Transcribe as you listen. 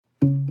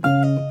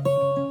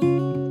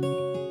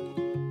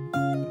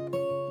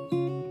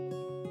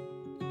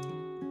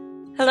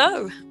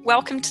Hello,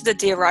 welcome to the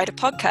Dear Writer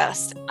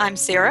podcast. I'm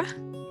Sarah.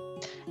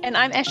 And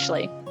I'm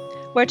Ashley.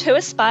 We're two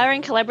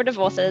aspiring collaborative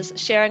authors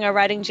sharing our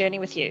writing journey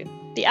with you,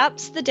 the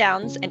ups, the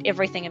downs, and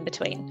everything in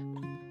between.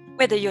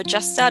 Whether you're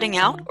just starting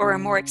out or a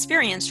more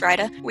experienced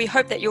writer, we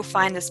hope that you'll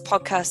find this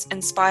podcast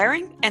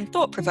inspiring and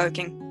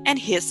thought-provoking. And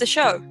here's the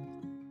show.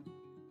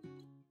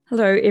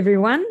 Hello,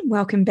 everyone.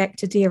 Welcome back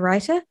to Dear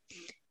Writer.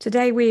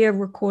 Today we are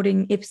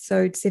recording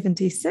episode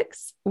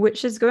 76,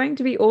 which is going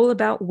to be all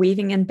about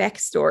weaving in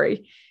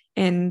backstory.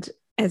 And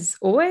as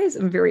always,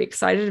 I'm very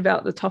excited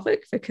about the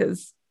topic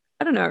because,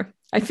 I don't know,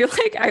 I feel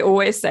like I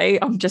always say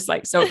I'm just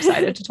like so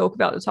excited to talk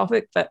about the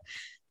topic, but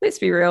let's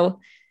be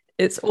real,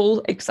 it's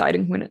all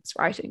exciting when it's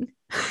writing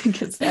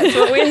because that's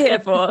what we're here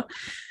for.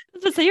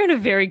 So you're in a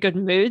very good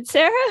mood,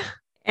 Sarah.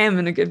 I'm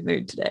in a good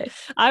mood today.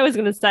 I was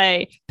going to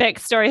say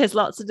backstory has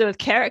lots to do with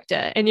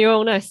character, and you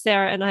all know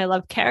Sarah and I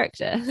love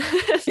character.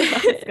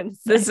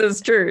 This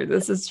is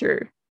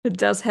true. It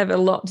does have a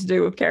lot to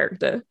do with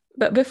character.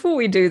 But before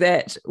we do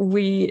that,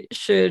 we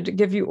should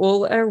give you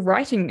all a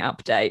writing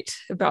update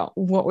about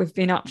what we've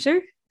been up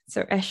to.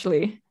 So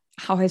Ashley,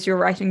 how has your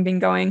writing been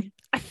going?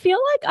 I feel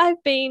like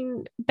I've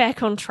been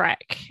back on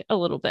track a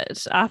little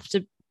bit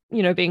after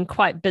being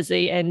quite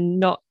busy and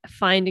not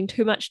finding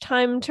too much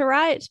time to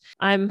write.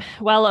 I'm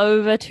well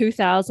over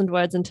 2,000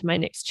 words into my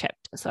next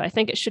chapter, so I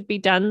think it should be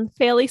done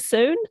fairly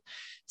soon.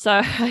 So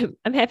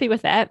I'm happy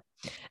with that.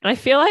 And I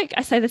feel like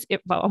I say this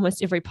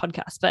almost every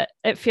podcast, but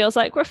it feels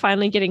like we're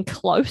finally getting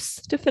close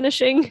to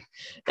finishing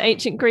the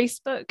Ancient Greece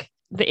book.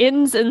 The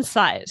end's in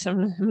sight.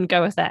 I'm going to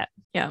go with that.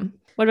 Yeah.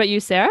 What about you,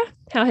 Sarah?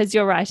 How has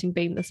your writing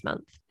been this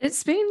month?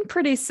 It's been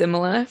pretty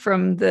similar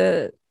from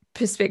the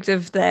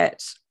perspective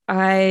that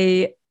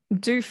I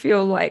do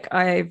feel like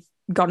I've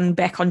gotten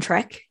back on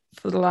track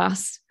for the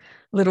last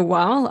little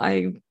while.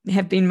 I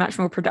have been much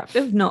more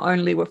productive, not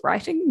only with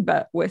writing,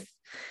 but with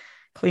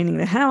cleaning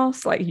the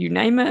house, like you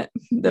name it,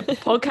 the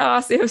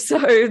podcast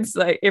episodes,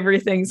 like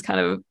everything's kind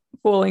of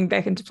falling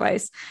back into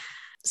place.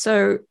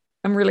 So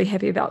I'm really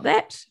happy about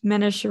that.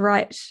 Managed to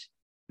write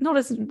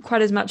not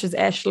quite as much as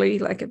Ashley,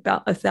 like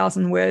about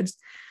 1,000 words.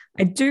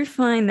 I do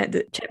find that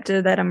the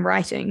chapter that I'm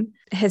writing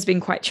has been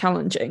quite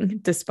challenging,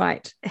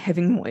 despite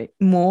having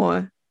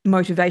more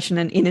motivation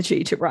and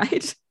energy to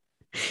write.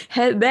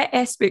 That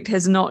aspect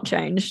has not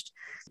changed,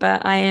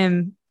 but I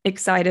am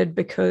excited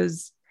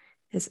because,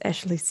 as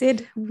Ashley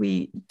said,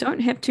 we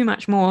don't have too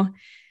much more.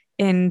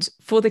 And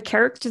for the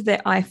character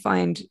that I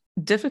find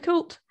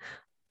difficult,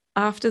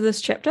 after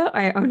this chapter,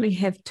 I only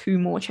have 2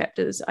 more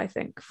chapters, I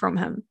think, from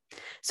him.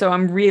 So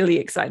I'm really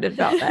excited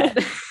about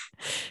that.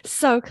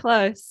 So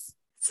close.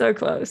 So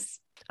close.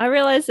 I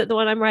realize that the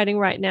one I'm writing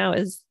right now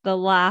is the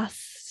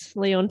last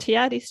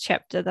Leontiades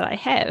chapter that I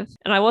have.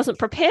 And I wasn't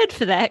prepared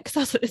for that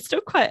because there's still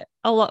quite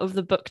a lot of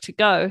the book to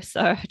go.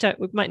 So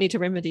we might need to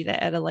remedy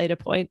that at a later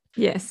point.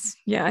 Yes.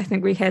 Yeah, I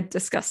think we had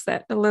discussed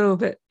that a little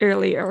bit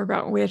earlier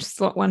about where to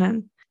slot one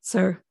in.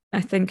 So I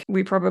think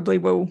we probably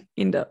will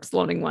end up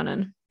slotting one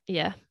in.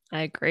 Yeah,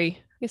 I agree.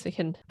 I guess we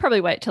can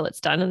probably wait till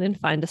it's done and then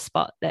find a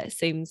spot that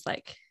seems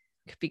like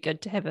could be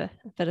good to have a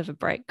bit of a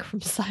break from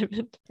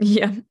Simon.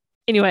 Yeah.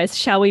 Anyways,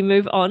 shall we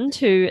move on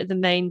to the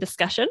main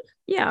discussion?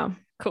 Yeah.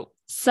 Cool.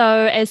 So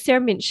as Sarah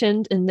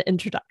mentioned in the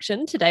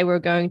introduction, today we're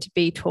going to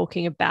be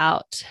talking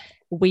about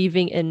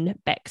weaving in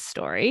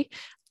backstory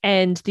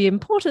and the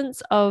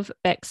importance of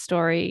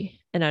backstory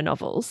in our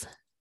novels.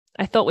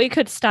 I thought we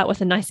could start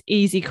with a nice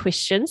easy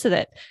question so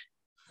that,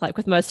 like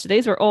with most of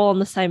these, we're all on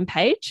the same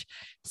page.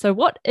 So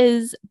what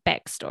is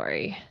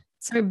backstory?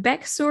 So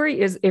backstory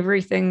is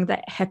everything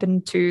that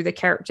happened to the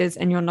characters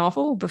in your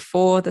novel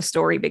before the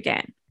story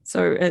began.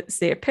 So it's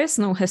their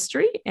personal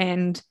history,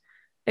 and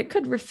it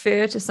could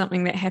refer to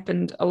something that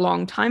happened a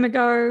long time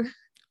ago,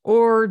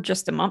 or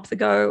just a month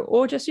ago,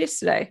 or just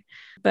yesterday.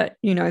 But,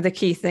 the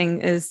key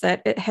thing is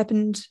that it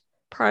happened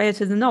prior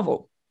to the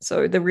novel.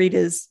 So the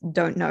readers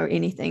don't know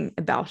anything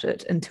about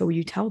it until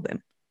you tell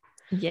them.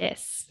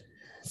 Yes.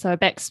 So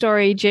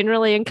backstory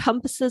generally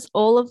encompasses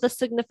all of the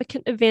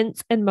significant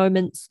events and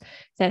moments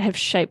that have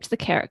shaped the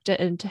character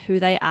into who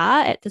they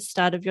are at the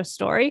start of your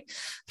story.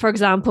 For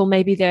example,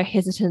 maybe they're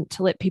hesitant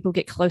to let people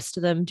get close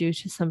to them due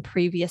to some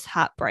previous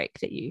heartbreak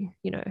that you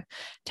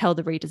tell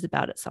the readers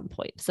about at some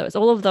point. So it's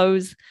all of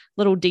those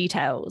little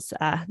details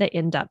that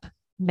end up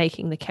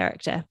making the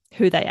character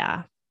who they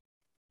are.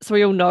 So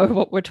we all know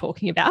what we're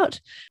talking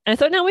about. And I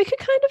thought now we could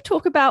kind of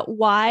talk about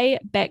why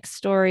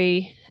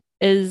backstory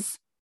is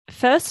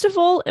first of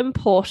all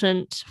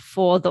important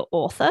for the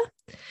author,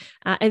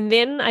 and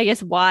then I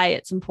guess why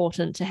it's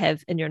important to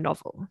have in your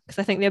novel, because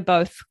I think they're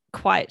both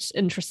quite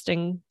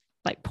interesting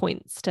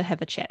points to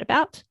have a chat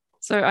about.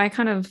 So I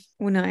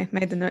when I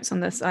made the notes on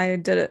this, I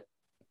did it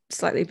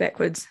slightly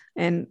backwards,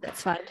 and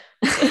that's fine.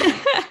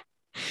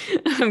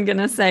 I'm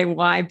gonna say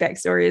why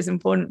backstory is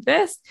important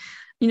first.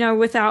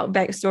 Without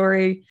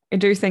backstory, I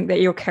do think that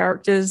your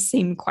characters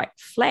seem quite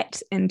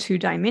flat and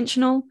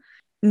two-dimensional.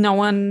 No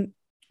one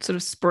sort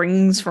of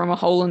springs from a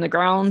hole in the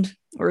ground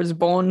or is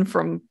born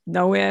from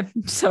nowhere.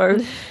 So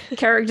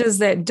characters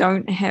that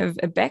don't have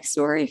a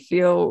backstory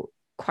feel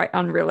quite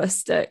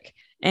unrealistic.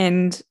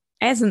 And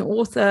as an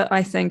author,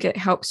 I think it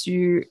helps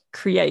you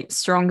create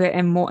stronger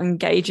and more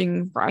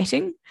engaging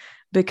writing,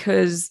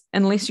 because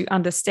unless you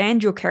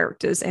understand your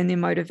characters and their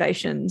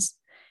motivations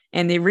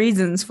and their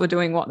reasons for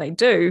doing what they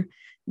do,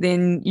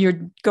 then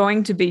you're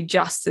going to be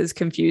just as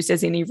confused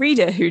as any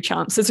reader who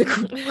chances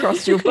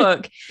across your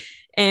book.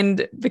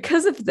 And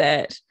because of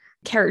that,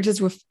 characters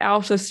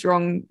without a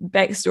strong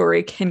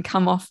backstory can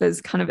come off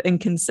as kind of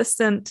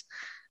inconsistent.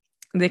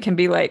 There can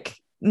be like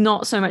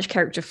not so much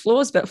character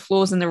flaws, but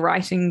flaws in the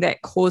writing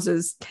that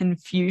causes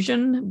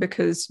confusion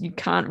because you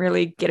can't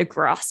really get a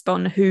grasp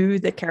on who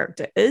the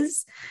character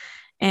is.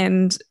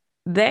 And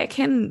that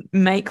can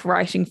make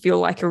writing feel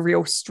like a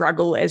real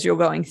struggle as you're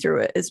going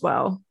through it as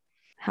well.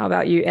 How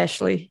about you,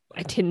 Ashley?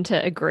 I tend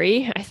to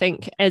agree. I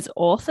think as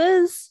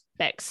authors,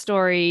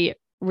 backstory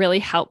really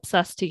helps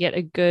us to get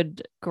a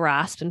good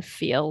grasp and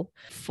feel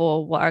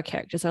for what our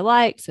characters are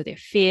like, so their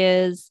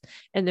fears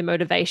and their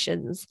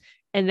motivations.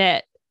 And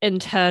that in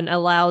turn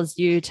allows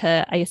you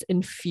to, I guess,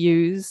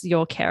 infuse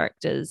your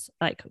characters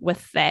like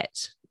with that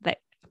I'm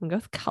gonna go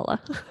with color,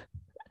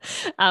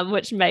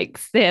 which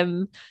makes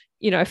them,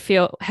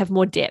 have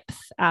more depth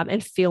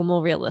and feel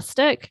more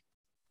realistic.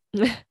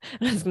 I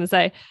was going to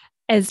say,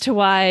 as to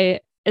why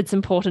it's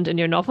important in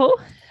your novel,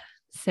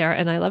 Sarah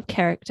and I love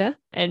character,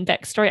 and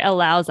backstory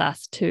allows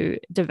us to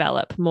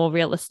develop more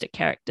realistic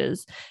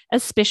characters,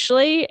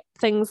 especially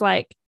things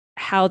like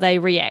how they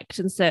react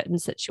in certain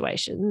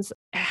situations,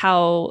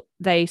 how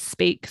they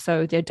speak,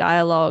 so their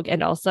dialogue,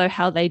 and also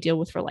how they deal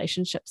with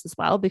relationships as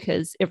well,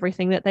 because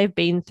everything that they've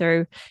been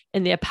through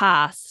in their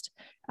past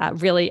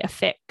really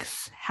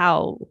affects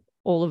how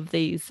all of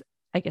these,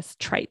 I guess,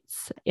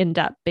 traits end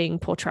up being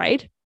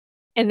portrayed.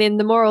 And then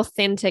the more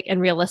authentic and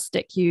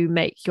realistic you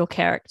make your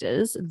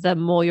characters, the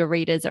more your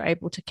readers are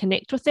able to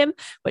connect with them,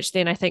 which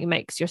then I think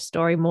makes your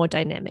story more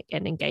dynamic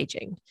and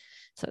engaging.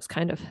 So it's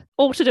kind of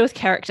all to do with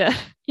character.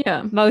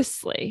 Yeah,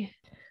 mostly.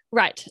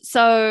 Right.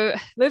 So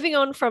moving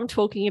on from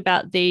talking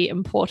about the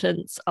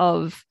importance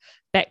of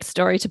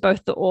backstory to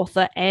both the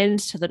author and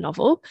to the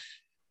novel,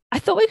 I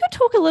thought we could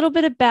talk a little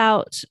bit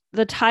about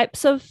the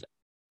types of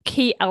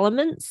key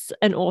elements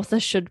an author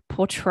should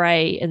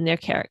portray in their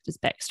character's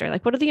backstory.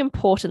 Like, what are the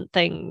important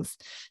things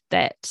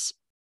that,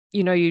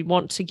 you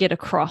want to get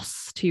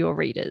across to your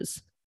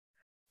readers?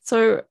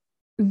 So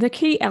the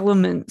key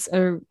elements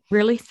are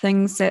really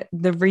things that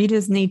the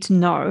readers need to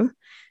know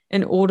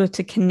in order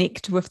to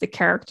connect with the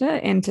character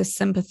and to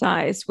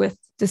sympathize with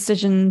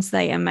decisions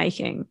they are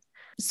making.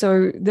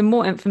 So the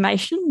more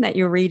information that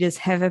your readers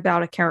have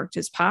about a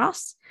character's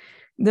past,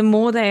 the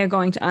more they are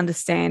going to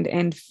understand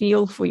and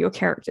feel for your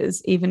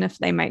characters, even if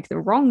they make the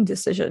wrong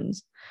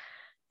decisions.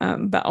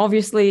 But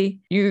obviously,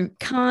 you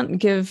can't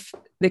give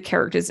the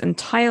character's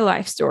entire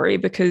life story,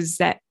 because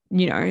that,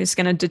 is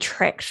going to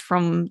detract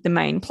from the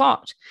main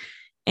plot.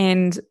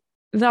 And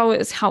though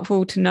it's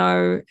helpful to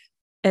know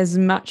as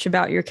much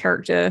about your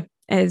character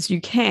as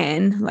you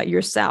can, like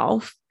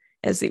yourself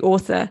as the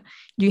author,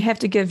 you have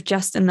to give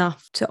just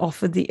enough to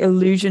offer the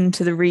illusion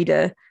to the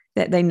reader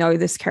that they know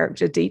this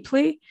character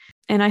deeply.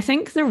 And I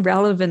think the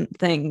relevant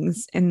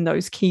things in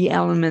those key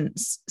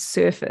elements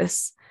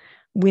surface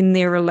when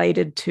they're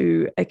related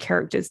to a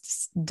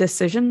character's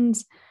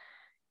decisions.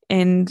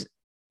 And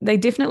they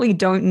definitely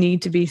don't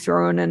need to be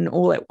thrown in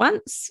all at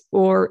once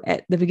or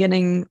at the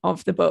beginning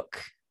of the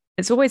book.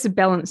 It's always a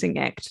balancing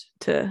act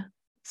to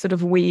sort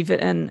of weave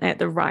it in at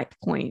the right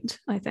point,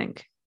 I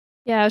think.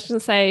 Yeah, I was going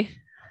to say,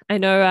 I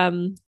know,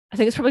 I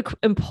think it's probably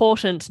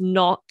important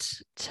not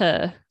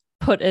to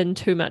put in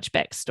too much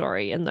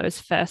backstory in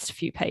those first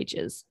few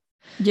pages.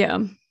 Yeah.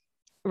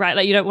 Right.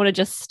 Like, you don't want to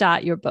just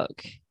start your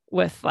book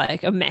with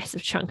like a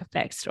massive chunk of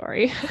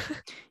backstory.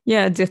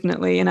 Yeah,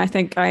 definitely. And I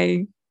think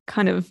I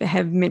kind of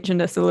have mentioned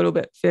this a little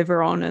bit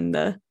further on in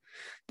the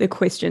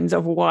questions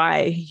of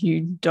why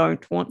you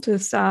don't want to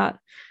start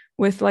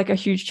with like a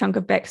huge chunk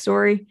of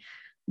backstory.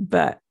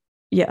 But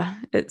yeah,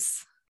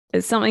 it's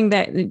something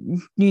that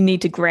you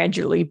need to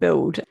gradually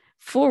build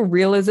for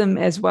realism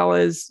as well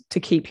as to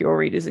keep your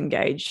readers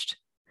engaged.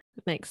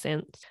 Makes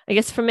sense. I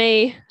guess for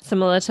me,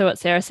 similar to what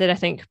Sarah said, I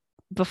think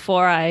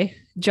before I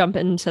jump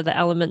into the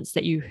elements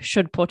that you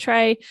should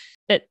portray,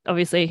 it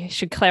obviously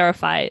should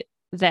clarify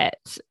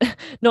that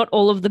not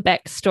all of the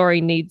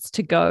backstory needs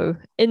to go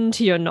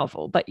into your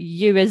novel, but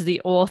you as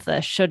the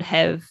author should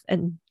have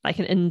an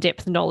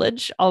in-depth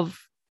knowledge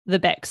of the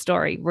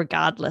backstory,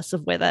 regardless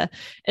of whether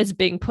it's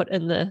being put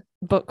in the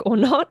book or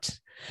not.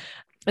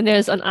 And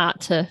there's an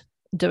art to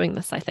doing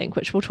this, I think,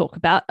 which we'll talk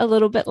about a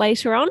little bit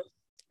later on.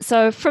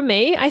 So for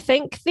me, I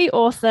think the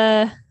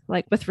author,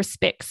 like with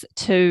respects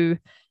to,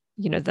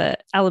 the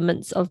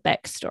elements of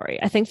backstory,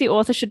 I think the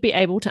author should be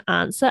able to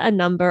answer a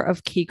number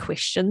of key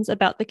questions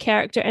about the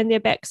character and their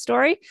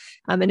backstory.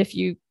 And if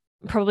you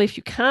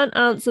can't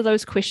answer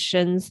those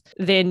questions,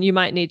 then you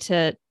might need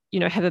to,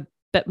 have a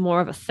bit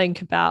more of a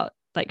think about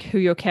like who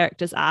your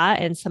characters are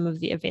and some of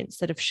the events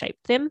that have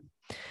shaped them.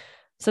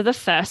 So the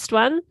first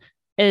one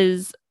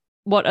is,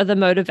 what are the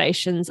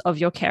motivations of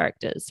your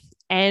characters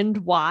and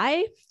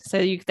why? So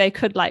they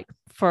could like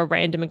for a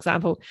random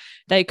example,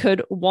 they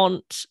could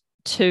want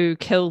to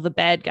kill the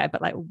bad guy,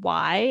 but like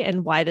why?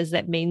 And why does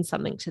that mean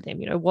something to them?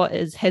 What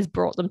has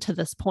brought them to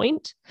this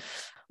point?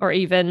 Or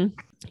even,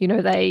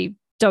 they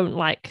don't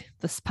like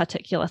this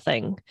particular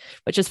thing,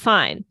 which is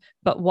fine,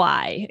 but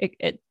why?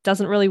 It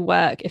doesn't really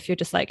work if you're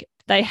just like,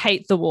 they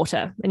hate the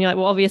water. And you're like,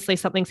 well, obviously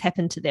something's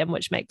happened to them,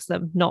 which makes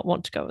them not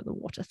want to go in the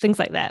water. Things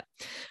like that,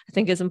 I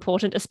think, is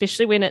important,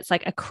 especially when it's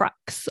like a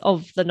crux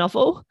of the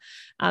novel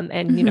and,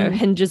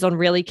 hinges on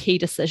really key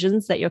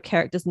decisions that your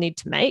characters need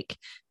to make.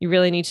 You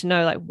really need to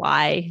know like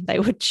why they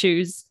would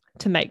choose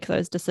to make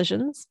those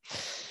decisions.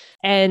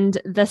 And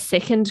the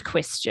second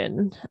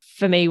question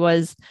for me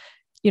was,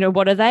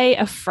 what are they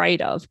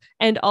afraid of?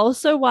 And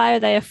also, why are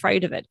they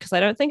afraid of it? Because I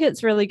don't think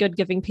it's really good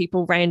giving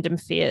people random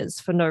fears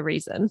for no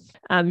reason.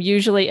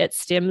 Usually it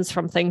stems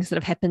from things that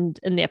have happened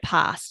in their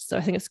past. So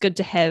I think it's good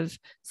to have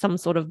some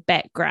sort of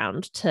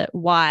background to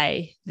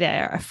why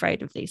they're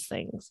afraid of these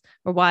things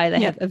or why they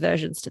have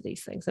aversions to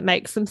these things. It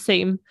makes them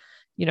seem,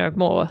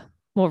 more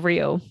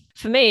real.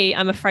 For me,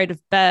 I'm afraid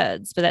of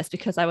birds, but that's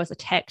because I was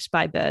attacked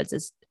by birds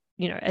as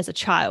a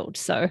child.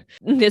 So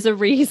there's a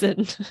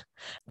reason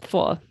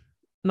for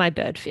my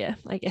bird fear,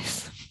 I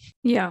guess.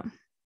 Yeah.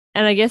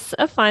 And I guess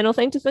a final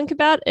thing to think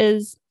about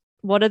is,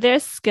 what are their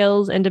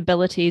skills and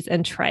abilities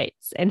and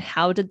traits, and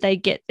how did they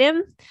get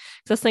them?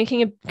 So I was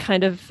thinking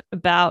kind of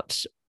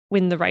about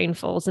When the Rain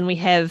Falls, and we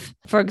have,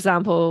 for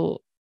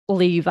example,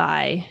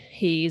 Levi.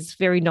 He's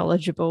very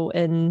knowledgeable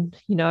in,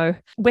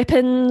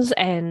 weapons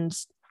and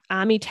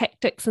army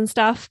tactics and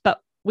stuff,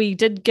 but we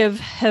did give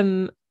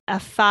him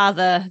a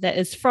father that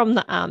is from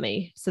the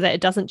army so that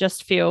it doesn't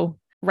just feel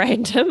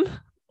random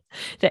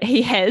that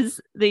he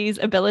has these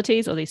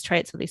abilities or these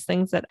traits or these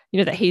things that,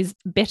 that he's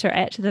better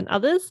at than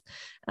others.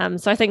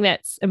 So I think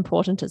that's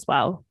important as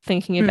well,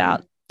 thinking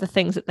about the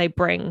things that they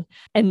bring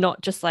and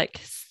not just like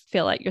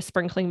feel like you're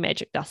sprinkling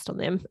magic dust on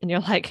them and you're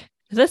like,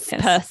 this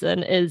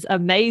person is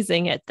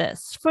amazing at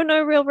this for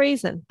no real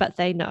reason, but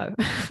they know.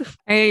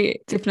 I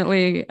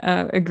definitely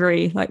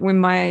agree. Like when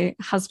my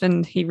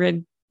husband, he's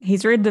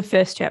read the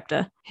first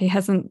chapter. He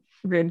hasn't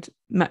read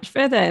much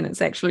further, and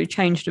it's actually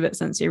changed a bit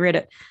since he read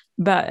it.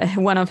 But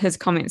one of his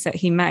comments that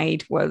he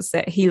made was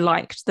that he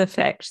liked the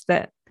fact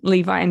that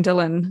Levi and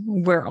Dylan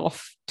were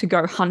off to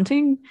go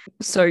hunting.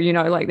 So,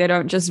 like they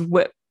don't just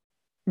whip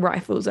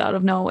rifles out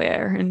of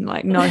nowhere and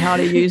like know how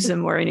to use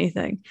them or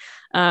anything.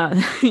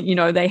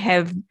 They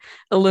have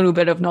a little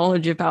bit of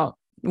knowledge about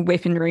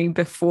weaponry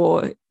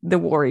before the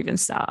war even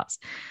starts.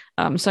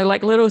 So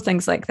like little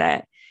things like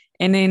that.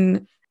 And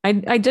then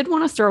I did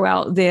want to throw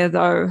out there,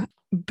 though,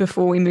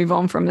 before we move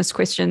on from this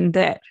question,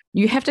 that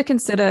you have to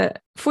consider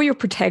for your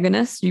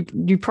protagonist,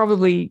 you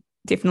probably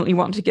definitely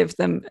want to give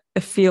them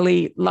a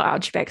fairly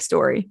large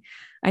backstory.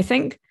 I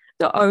think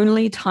the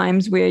only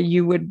times where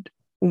you would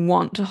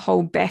want to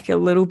hold back a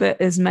little bit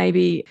is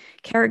maybe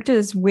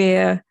characters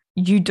where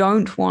you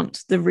don't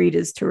want the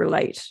readers to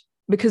relate,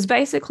 because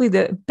basically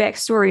the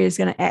backstory is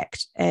going to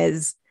act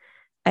as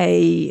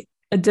a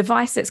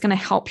device that's going to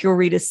help your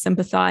readers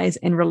sympathize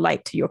and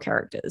relate to your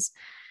characters.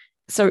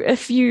 So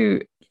if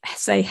you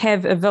say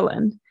have a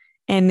villain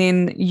and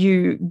then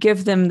you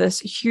give them this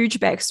huge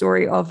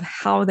backstory of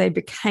how they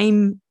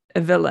became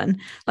a villain,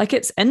 like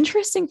it's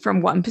interesting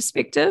from one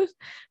perspective,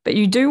 but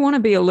you do want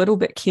to be a little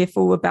bit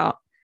careful about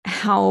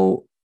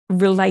how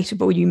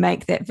relatable you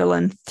make that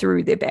villain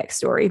through their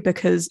backstory,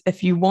 because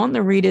if you want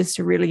the readers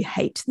to really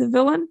hate the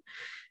villain,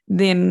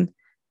 then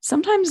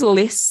sometimes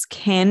less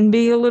can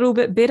be a little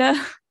bit better.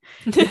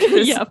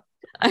 Yeah.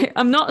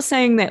 I'm not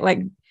saying that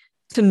like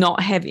to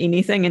not have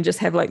anything and just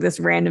have like this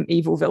random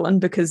evil villain,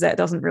 because that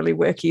doesn't really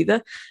work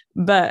either.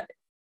 But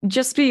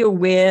just be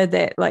aware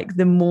that like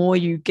the more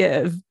you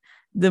give,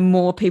 the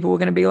more people are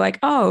going to be like,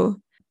 oh,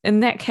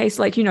 in that case,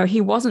 like,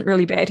 he wasn't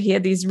really bad. He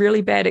had these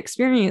really bad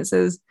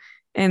experiences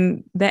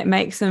and that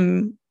makes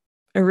him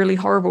a really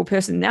horrible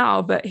person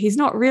now, but he's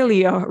not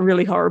really a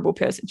really horrible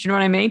person. Do you know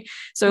what I mean?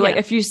 So like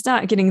if you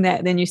start getting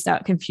that, then you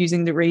start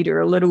confusing the reader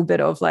a little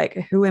bit of like,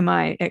 who am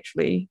I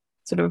actually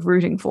sort of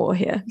rooting for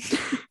here?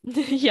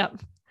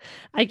 Yep,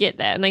 I get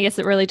that. And I guess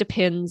it really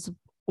depends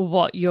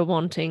what you're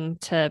wanting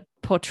to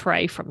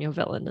portray from your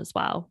villain as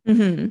well,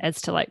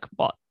 as to like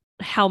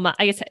how much,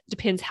 I guess it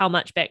depends how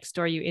much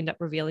backstory you end up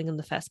revealing in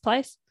the first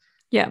place.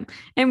 Yeah.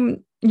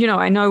 And,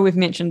 I know we've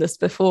mentioned this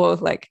before,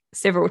 like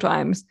several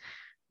times,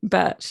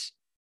 but,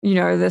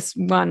 this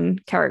one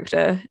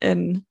character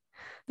in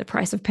The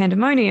Price of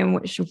Pandemonium,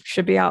 which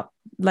should be out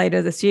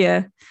later this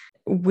year,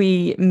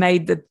 we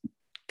made the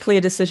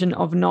clear decision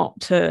of not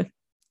to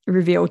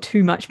reveal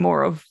too much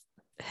more of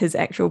his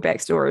actual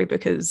backstory,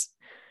 because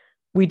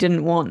we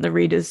didn't want the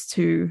readers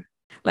to,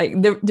 like,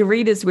 the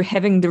readers were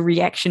having the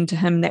reaction to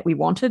him that we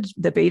wanted.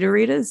 The beta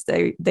readers,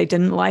 they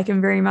didn't like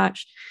him very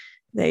much.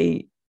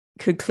 They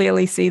could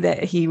clearly see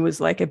that he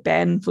was like a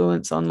bad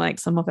influence on like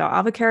some of our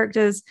other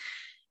characters.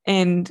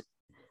 And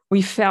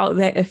we felt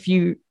that if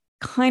you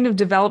kind of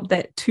developed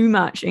that too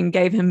much and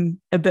gave him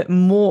a bit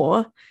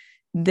more,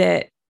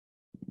 that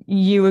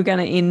you were going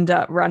to end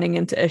up running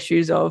into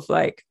issues of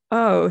like,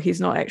 oh, he's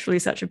not actually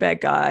such a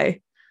bad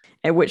guy,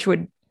 and which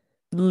would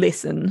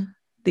lessen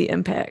the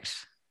impact.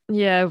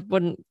 Yeah, it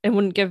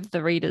wouldn't give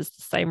the readers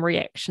the same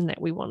reaction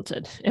that we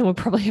wanted, and would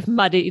probably have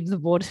muddied the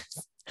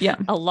waters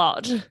a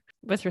lot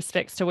with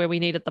respects to where we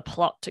needed the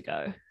plot to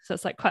go. So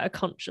it's like quite a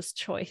conscious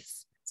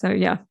choice. So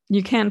yeah,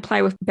 you can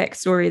play with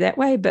backstory that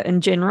way, but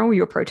in general,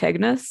 your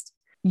protagonist,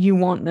 you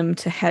want them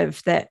to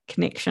have that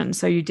connection.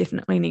 So you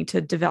definitely need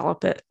to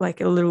develop it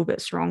like a little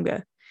bit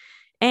stronger.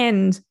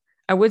 And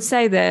I would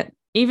say that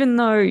even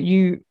though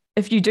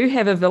if you do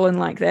have a villain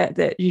like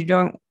that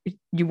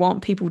you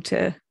want people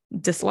to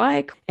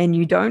dislike and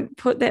you don't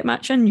put that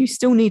much in, you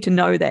still need to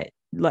know that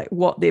like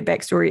what their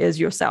backstory is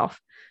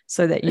yourself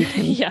so that you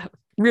can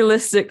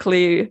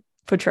realistically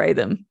portray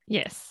them.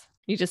 Yes.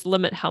 You just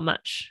limit how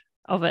much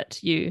of it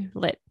you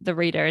let the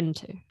reader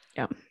into.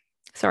 Yeah.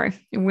 Sorry,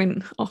 it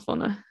went off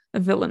on a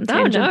villain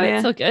tangent. No,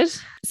 it's all good.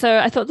 So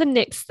I thought the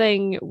next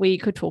thing we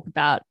could talk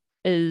about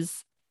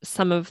is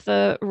some of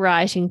the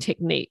writing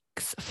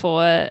techniques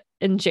for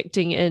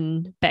injecting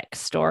in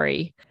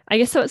backstory. I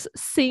guess so it's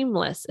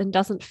seamless and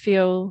doesn't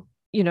feel,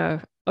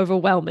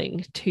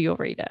 overwhelming to your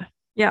reader.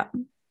 Yeah.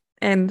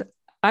 And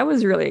I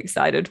was really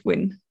excited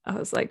when I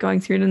was like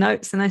going through the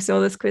notes and I saw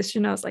this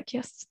question. I was like,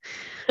 yes,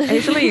 I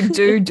actually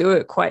do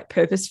it quite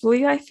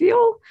purposefully, I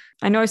feel.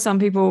 I know some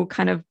people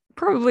kind of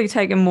probably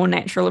take a more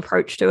natural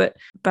approach to it,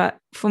 but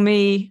for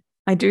me,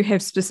 I do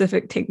have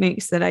specific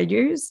techniques that I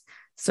use.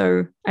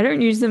 So I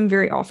don't use them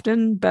very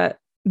often, but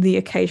the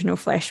occasional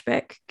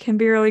flashback can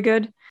be really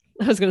good.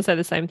 I was going to say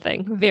the same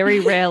thing. Very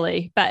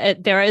rarely,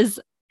 but they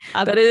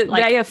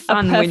are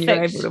fun when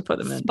you're able to put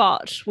them in.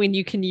 Spot when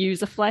you can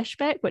use a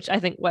flashback, which I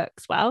think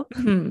works well.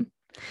 Mm-hmm.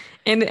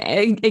 And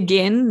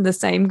again, the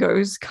same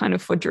goes kind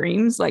of for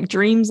dreams. Like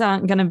dreams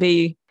aren't going to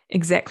be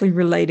exactly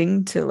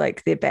relating to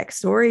like their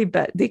backstory,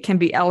 but there can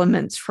be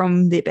elements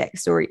from their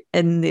backstory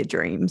in their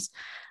dreams.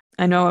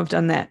 I know I've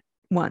done that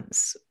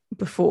once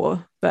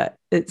before, but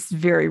it's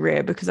very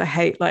rare because I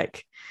hate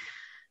like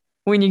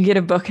when you get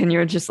a book and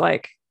you're just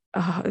like,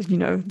 oh,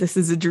 this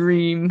is a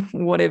dream,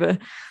 whatever.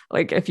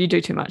 Like if you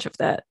do too much of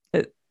that,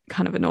 it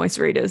kind of annoys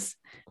readers.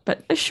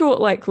 But a short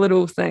like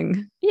little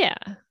thing,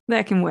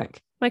 that can work.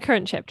 My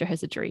current chapter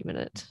has a dream in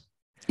it.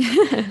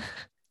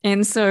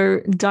 And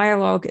so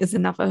dialogue is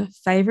another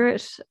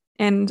favorite.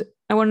 And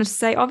I wanted to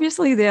say,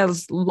 obviously,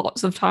 there's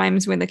lots of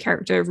times when the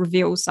character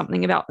reveals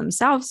something about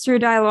themselves through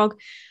dialogue,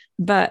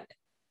 but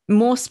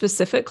more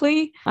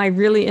specifically, I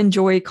really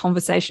enjoy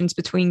conversations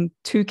between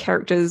two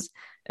characters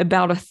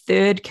about a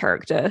third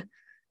character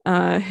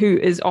who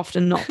is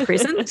often not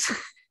present,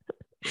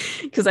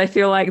 because I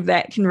feel like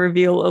that can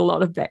reveal a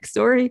lot of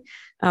backstory.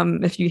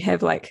 If you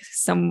have like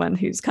someone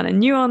who's kind of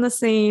new on the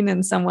scene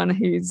and someone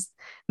who's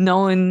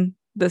known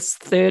this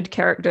third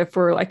character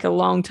for like a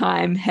long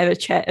time, have a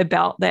chat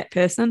about that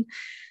person,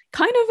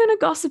 kind of in a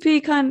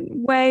gossipy kind of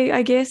way,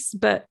 I guess,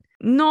 but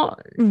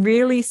not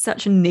really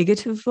such a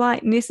negative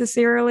light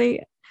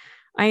necessarily.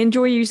 I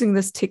enjoy using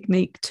this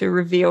technique to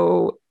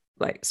reveal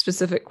like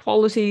specific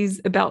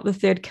qualities about the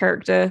third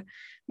character,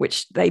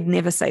 which they'd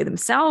never say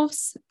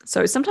themselves.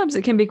 So sometimes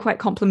it can be quite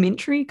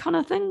complimentary kind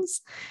of things,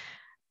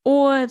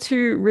 or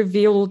to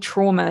reveal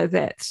trauma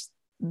that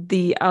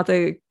the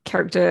other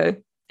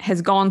character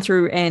has gone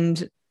through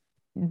and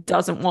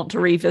doesn't want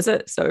to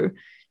revisit. So,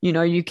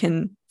 you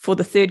can, for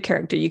the third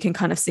character, you can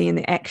kind of see in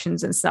the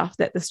actions and stuff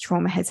that this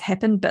trauma has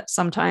happened, but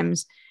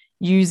sometimes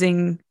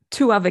using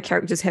two other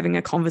characters having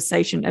a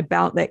conversation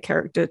about that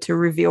character to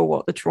reveal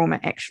what the trauma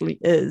actually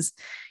is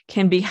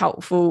can be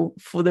helpful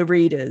for the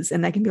readers.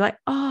 And they can be like,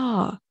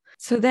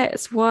 so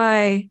that's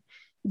why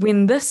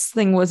when this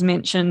thing was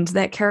mentioned,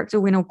 that character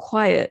went all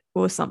quiet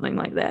or something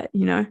like that,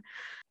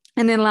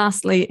 And then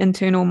lastly,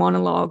 internal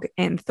monologue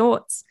and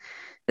thoughts,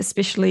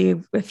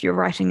 especially if you're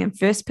writing in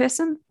first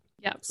person.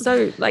 Yeah.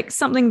 So like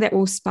something that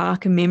will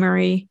spark a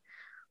memory,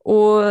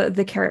 or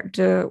the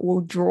character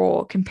will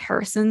draw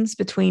comparisons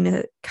between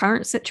a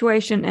current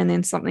situation and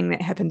then something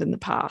that happened in the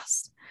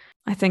past.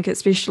 I think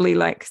especially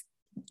like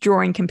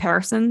drawing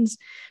comparisons,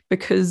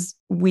 because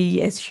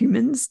we as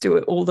humans do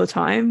it all the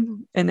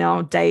time in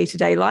our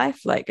day-to-day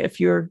life. Like if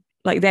you're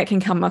like, that can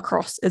come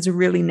across as a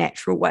really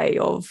natural way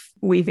of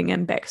weaving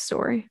in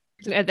backstory.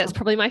 That's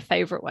probably my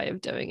favorite way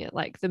of doing it,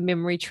 like the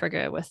memory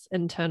trigger with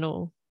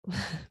internal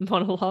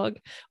monologue,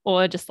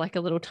 or just like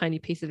a little tiny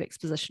piece of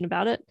exposition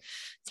about it.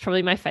 It's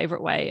probably my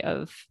favorite way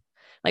of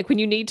like when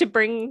you need to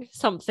bring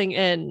something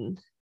in,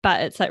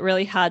 but it's like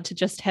really hard to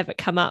just have it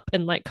come up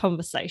in like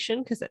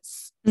conversation because it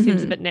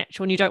seems a bit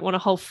natural and you don't want a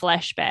whole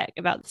flashback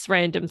about this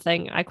random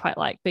thing. I quite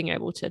like being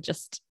able to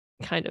just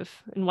kind of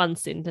in one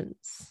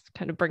sentence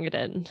kind of bring it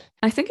in.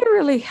 I think it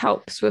really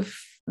helps with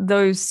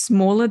those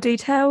smaller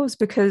details,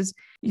 because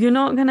you're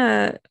not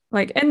gonna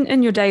like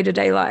in your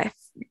day-to-day life,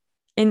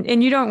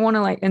 and you don't want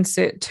to like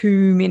insert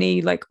too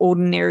many like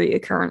ordinary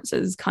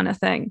occurrences kind of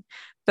thing,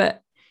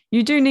 but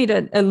you do need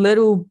a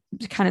little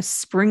kind of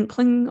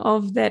sprinkling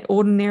of that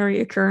ordinary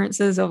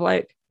occurrences of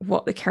like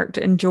what the character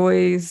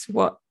enjoys,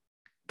 what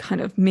kind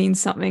of means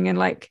something, and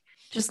like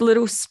just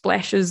little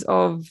splashes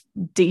of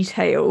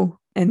detail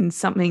in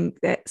something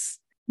that's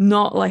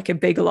not like a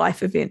big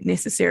life event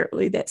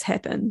necessarily that's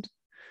happened,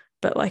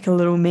 but like a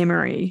little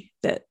memory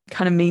that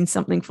kind of means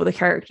something for the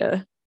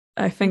character.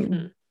 I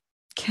think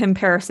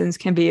comparisons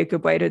can be a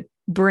good way to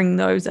bring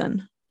those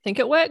in. I think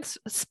it works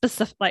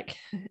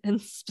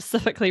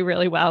specifically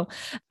really well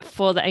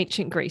for the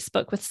ancient Greece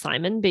book with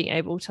Simon being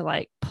able to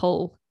like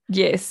pull,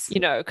 yes,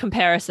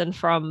 comparison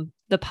from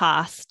the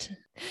past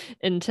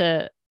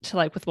into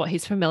like with what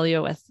he's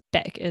familiar with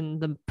back in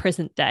the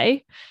present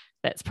day.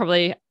 That's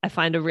probably, I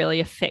find, a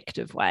really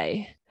effective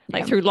way,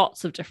 like through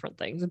lots of different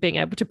things, and being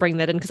able to bring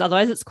that in, because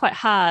otherwise it's quite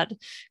hard,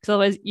 because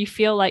otherwise you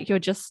feel like you're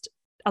just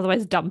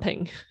otherwise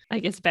dumping, I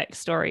guess,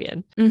 backstory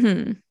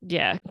in.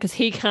 Yeah, because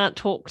he can't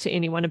talk to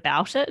anyone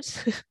about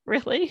it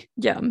really,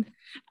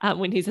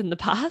 when he's in the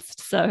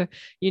past, so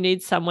you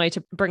need some way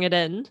to bring it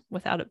in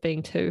without it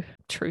being too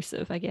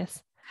intrusive, I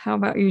guess. How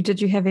about you?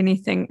 Did you have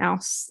anything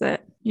else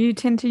that you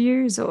tend to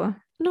use?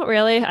 Or not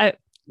really.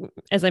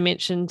 As I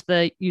mentioned,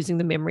 using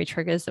the memory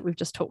triggers that we've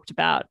just talked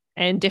about,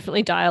 and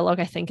definitely dialogue,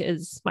 I think,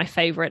 is my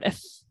favorite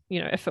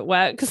if it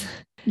works.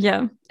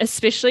 Yeah.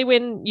 Especially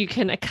when you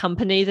can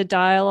accompany the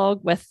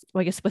dialogue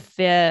with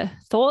their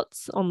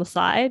thoughts on the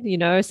side,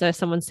 so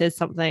someone says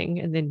something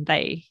and then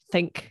they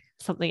think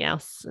something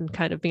else, and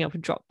kind of being able to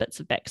drop bits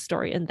of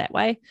backstory in that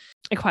way.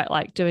 I quite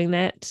like doing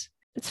that.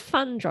 It's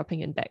fun dropping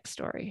in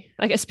backstory,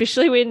 like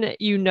especially when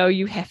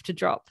you have to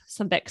drop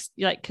some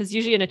because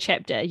usually in a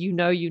chapter you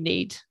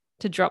need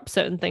to drop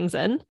certain things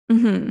in,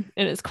 and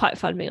it's quite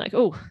fun being like,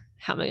 oh,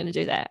 how am I going to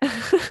do that?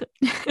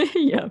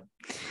 Yeah,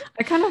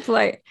 I kind of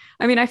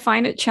I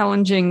find it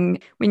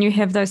challenging when you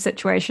have those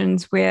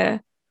situations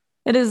where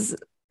it is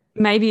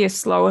maybe a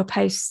slower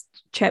paced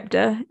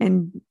chapter,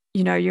 and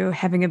you're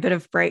having a bit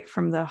of break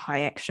from the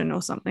high action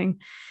or something,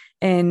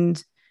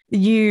 and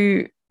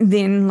you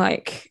then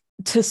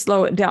to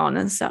slow it down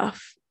and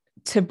stuff,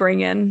 to bring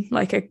in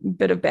like a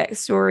bit of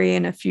backstory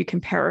and a few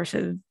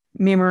comparative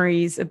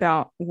memories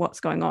about what's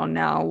going on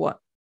now, what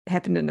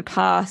happened in the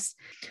past.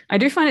 I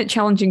do find it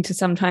challenging to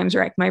sometimes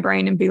rack my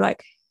brain and be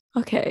like,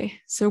 okay,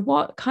 so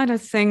what kind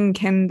of thing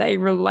can they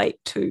relate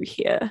to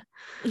here?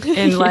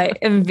 And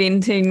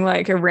inventing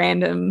like a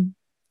random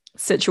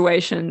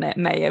situation that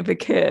may have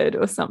occurred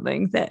or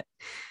something that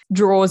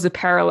draws a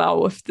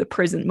parallel with the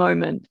present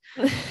moment.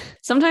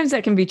 Sometimes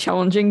that can be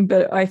challenging,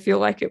 but I feel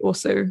like it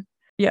also,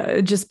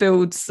 it just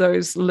builds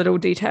those little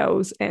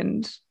details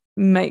and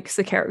makes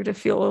the character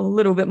feel a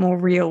little bit more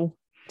real.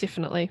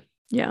 Definitely.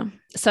 Yeah.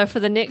 So for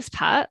the next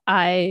part,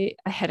 I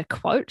had a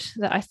quote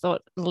that I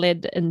thought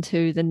led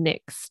into the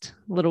next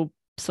little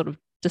sort of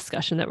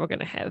discussion that we're going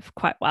to have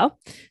quite well.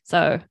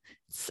 So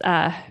it's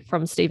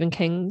from Stephen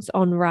King's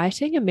On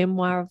Writing, a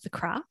Memoir of the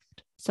Craft.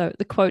 So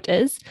the quote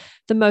is,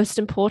 "The most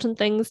important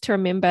things to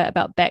remember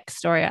about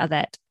backstory are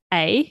that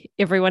A,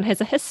 everyone has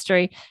a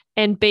history,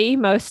 and B,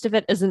 most of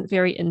it isn't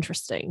very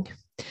interesting.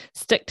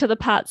 Stick to the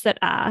parts that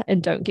are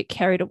and don't get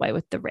carried away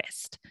with the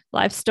rest.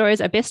 Life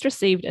stories are best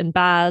received in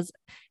bars,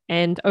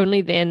 and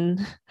only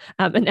then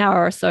an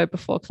hour or so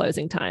before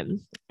closing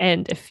time,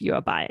 and if you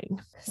are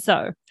buying."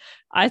 So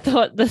I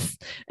thought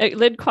it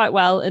led quite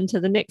well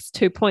into the next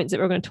 2 points that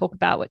we're going to talk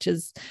about, which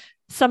is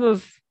some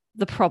of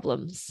the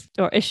problems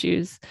or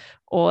issues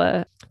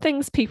or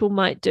things people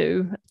might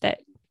do that,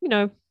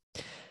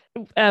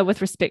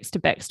 with respects to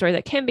backstory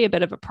that can be a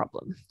bit of a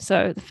problem.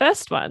 So the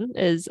first one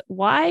is,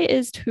 why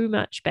is too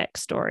much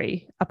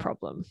backstory a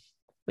problem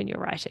when you're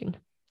writing?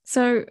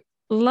 So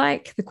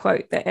like the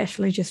quote that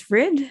Ashley just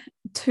read,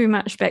 too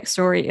much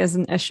backstory is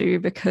an issue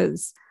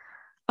because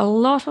a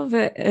lot of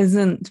it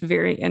isn't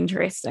very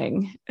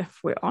interesting, if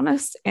we're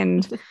honest.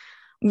 And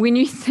when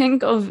you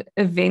think of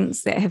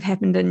events that have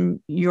happened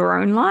in your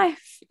own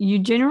life, you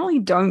generally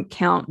don't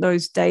count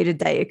those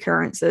day-to-day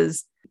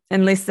occurrences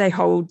unless they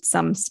hold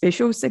some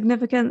special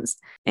significance.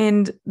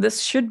 And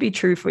this should be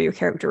true for your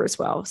character as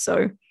well.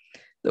 So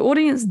the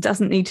audience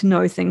doesn't need to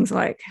know things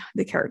like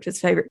the character's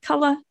favorite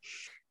color,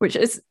 which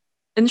is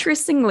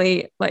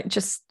interestingly,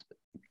 just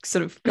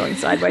sort of going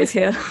sideways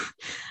here.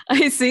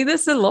 I see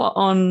this a lot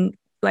on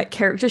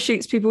character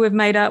sheets people have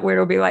made up, where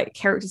it'll be like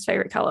character's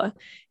favorite color,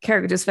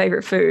 character's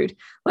favorite food.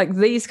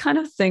 These kind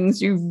of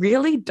things you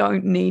really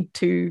don't need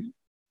to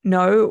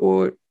know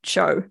or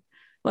show.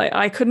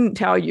 I couldn't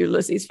tell you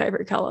Lizzie's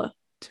favorite color,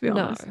 to be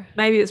honest. No.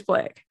 Maybe it's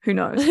black. Who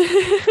knows?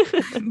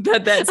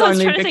 But that's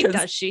only because...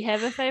 does she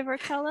have a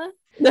favorite color?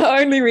 The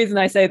only reason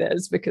I say that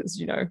is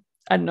because,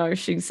 I know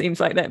she seems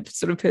like that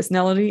sort of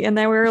personality and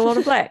they wear a lot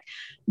of black.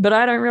 But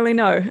I don't really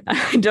know.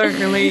 I don't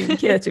really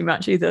care too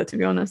much either, to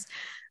be honest.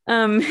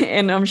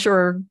 And I'm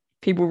sure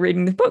people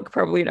reading the book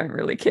probably don't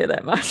really care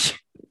that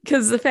much,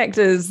 because the fact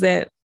is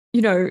that,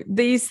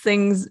 these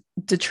things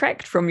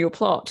detract from your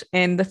plot,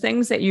 and the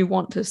things that you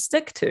want to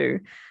stick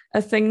to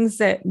are things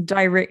that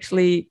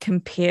directly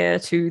compare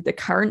to the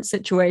current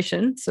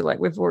situation. So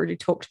we've already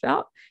talked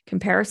about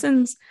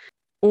comparisons,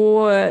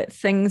 or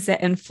things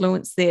that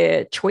influence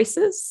their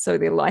choices, so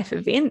their life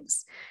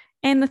events,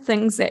 and the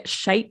things that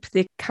shape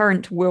their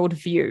current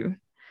worldview.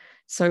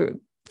 So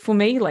for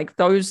me, like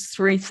those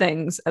three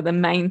things are the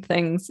main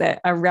things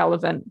that are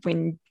relevant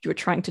when you're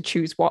trying to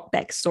choose what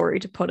backstory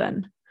to put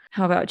in.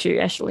 How about you,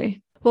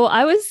 Ashley? Well,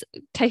 I was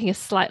taking a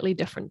slightly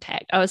different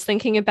tack. I was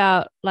thinking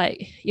about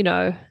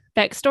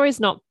backstory is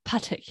not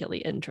particularly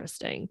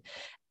interesting.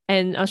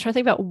 And I was trying to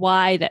think about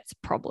why that's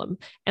a problem.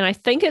 And I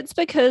think it's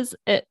because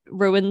it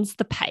ruins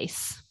the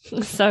pace.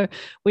 So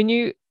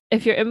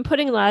if you're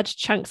inputting large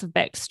chunks of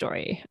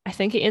backstory, I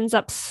think it ends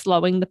up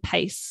slowing the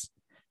pace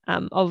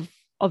of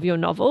your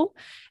novel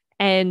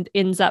and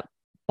ends up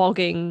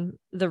bogging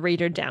the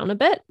reader down a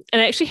bit.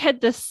 And I actually had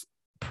this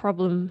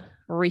problem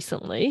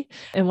recently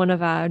in one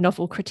of our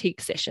novel critique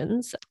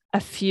sessions.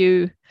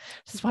 This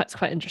is why it's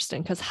quite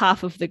interesting, because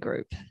half of the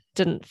group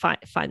didn't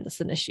find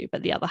this an issue,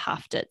 but the other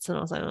half did. So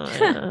I was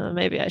like,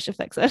 maybe I should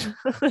fix it.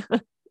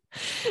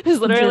 It was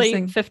literally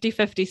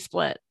 50-50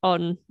 split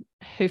on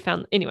who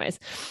found. Anyways,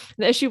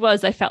 the issue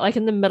was I felt like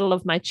in the middle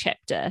of my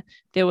chapter,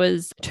 there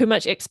was too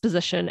much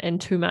exposition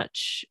and too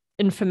much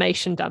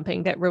information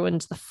dumping that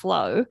ruined the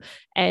flow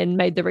and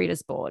made the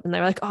readers bored. And they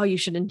were like, oh, you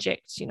should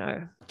inject,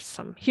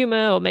 some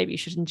humor, or maybe you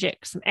should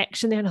inject some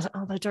action there. And I was like,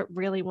 oh, but I don't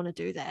really want to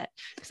do that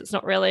because it's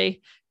not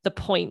really the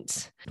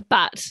point.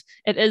 But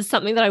it is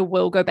something that I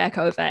will go back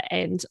over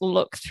and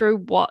look through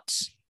what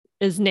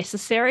is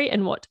necessary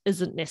and what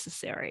isn't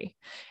necessary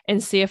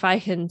and see if I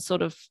can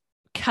sort of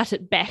cut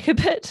it back a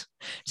bit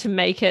to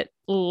make it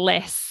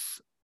less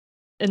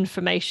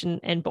information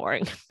and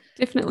boring.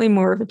 Definitely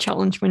more of a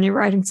challenge when you're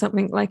writing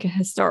something like a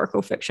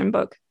historical fiction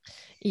book.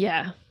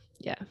 Yeah.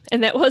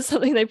 And that was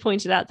something they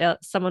pointed out.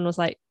 That someone was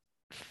like,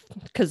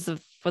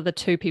 for the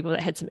two people that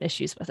had some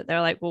issues with it, they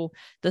were like, well,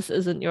 this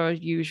isn't your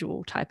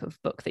usual type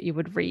of book that you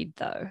would read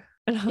though.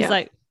 And I was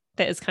like,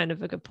 that is kind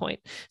of a good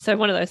point. So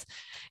one of those,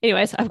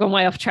 anyways, I've gone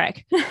way off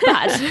track, but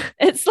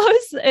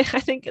I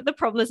think the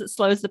problem is it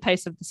slows the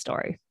pace of the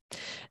story,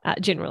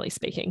 generally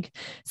speaking.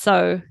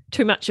 So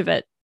too much of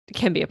it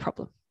can be a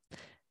problem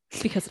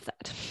because of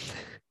that.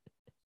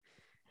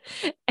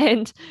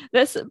 And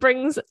this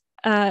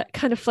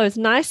kind of flows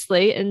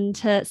nicely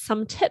into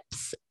some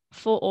tips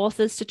for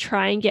authors to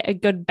try and get a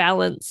good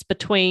balance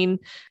between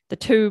the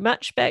too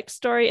much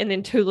backstory and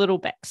then too little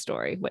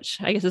backstory, which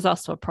I guess is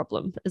also a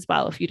problem as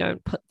well if you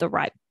don't put the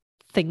right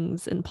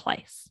things in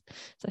place.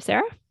 So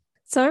Sarah?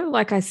 So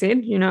like I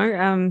said,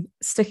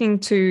 sticking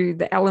to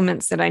the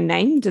elements that I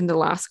named in the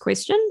last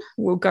question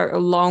will go a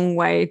long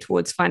way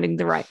towards finding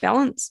the right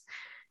balance.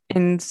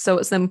 And so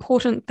it's the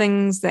important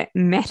things that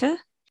matter.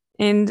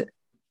 And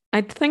I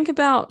think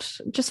about,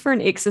 just for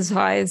an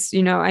exercise,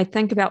 I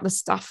think about the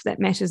stuff that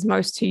matters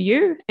most to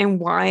you and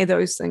why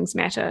those things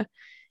matter.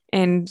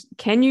 And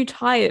can you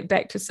tie it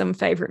back to some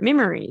favorite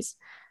memories?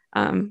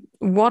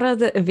 What are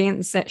the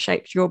events that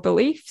shaped your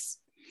beliefs?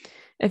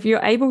 If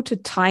you're able to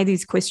tie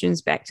these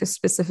questions back to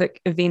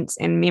specific events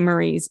and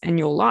memories in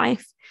your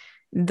life,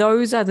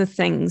 those are the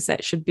things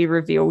that should be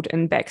revealed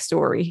in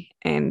backstory.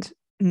 And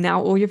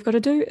now all you've got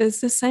to do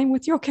is the same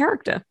with your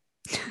character.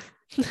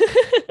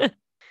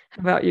 How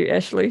about you,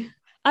 Ashley?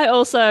 I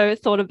also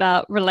thought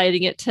about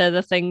relating it to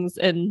the things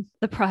in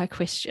the prior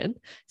question.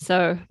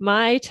 So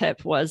my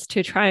tip was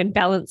to try and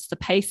balance the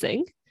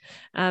pacing,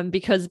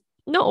 because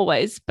not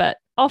always, but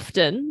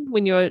often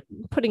when you're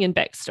putting in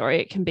backstory,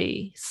 it can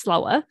be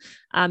slower.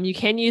 You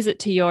can use it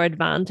to your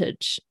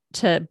advantage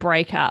to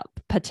break up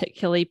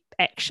particularly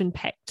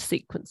action-packed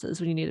sequences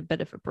when you need a bit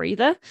of a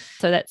breather.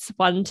 So that's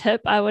one tip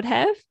I would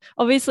have.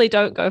 Obviously,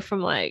 don't go from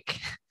like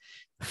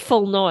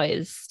full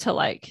noise to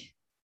like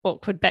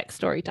awkward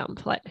backstory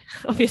dump. Like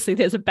obviously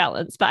there's a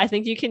balance, but I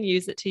think you can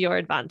use it to your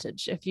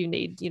advantage if you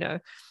need,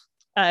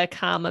 a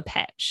calmer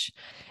patch.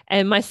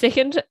 And my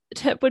second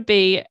tip would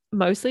be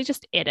mostly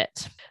just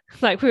edit.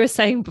 Like we were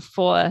saying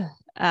before,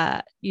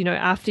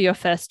 after your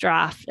first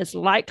draft, it's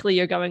likely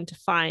you're going to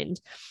find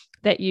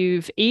that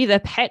you've either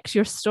packed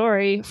your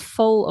story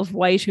full of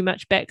way too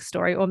much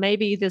backstory, or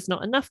maybe there's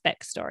not enough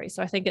backstory.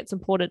 So I think it's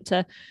important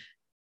to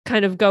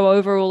kind of go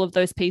over all of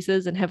those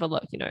pieces and have a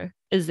look,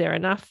 is there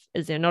enough?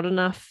 Is there not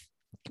enough?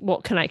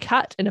 What can I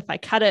cut? And if I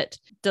cut it,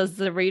 does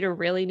the reader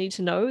really need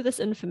to know this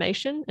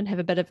information? And have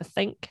a bit of a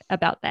think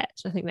about that.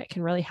 I think that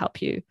can really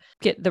help you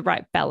get the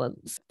right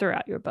balance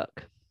throughout your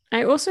book.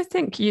 I also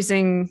think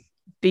using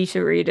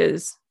beta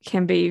readers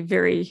can be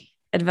very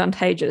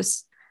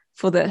advantageous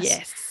for this.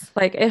 Yes.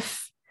 Like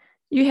if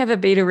you have a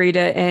beta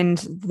reader and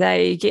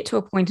they get to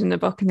a point in the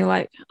book and they're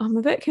like, I'm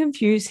a bit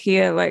confused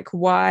here, like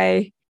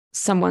why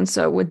someone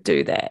so would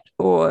do that,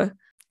 or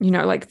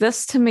like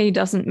this to me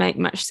doesn't make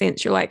much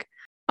sense. You're like,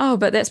 oh,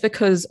 but that's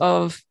because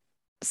of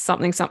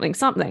something.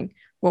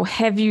 Well,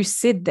 have you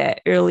said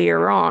that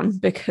earlier on?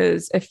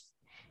 Because if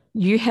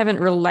you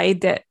haven't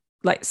relayed that,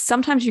 like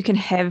sometimes you can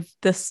have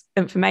this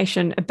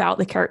information about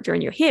the character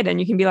in your head and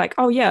you can be like,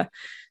 oh yeah,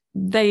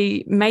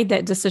 they made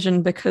that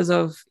decision because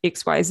of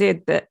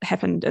XYZ that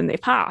happened in their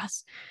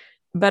past.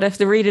 But if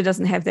the reader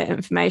doesn't have that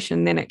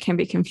information, then it can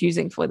be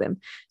confusing for them.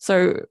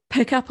 So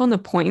pick up on the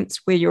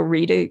points where your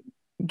reader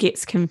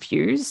gets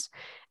confused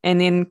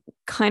and then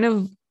kind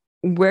of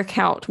work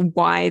out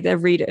why the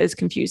reader is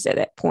confused at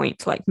that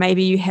point. Like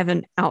maybe you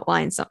haven't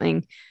outlined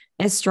something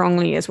as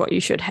strongly as what you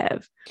should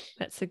have.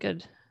 That's a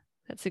good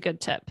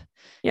tip.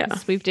 Yeah.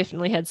 'Cause we've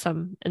definitely had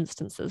some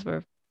instances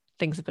where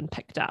things have been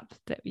picked up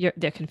that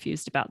they're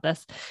confused about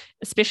this,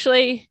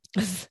 especially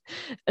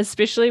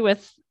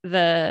with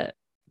the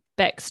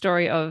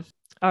backstory of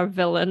our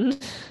villain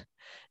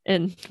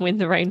in When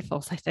the Rain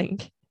Falls, I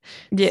think.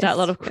 Yes. Start a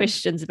lot of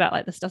questions about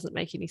like, this doesn't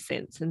make any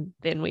sense. And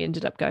then we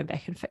ended up going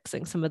back and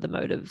fixing some of the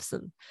motives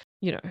and,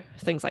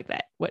 things like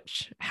that,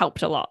 which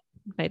helped a lot,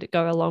 made it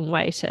go a long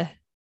way to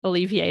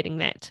alleviating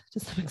that to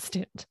some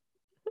extent.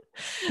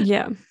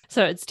 Yeah.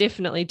 So it's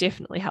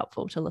definitely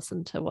helpful to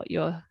listen to what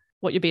your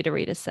beta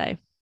readers say.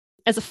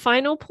 As a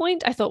final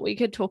point, I thought we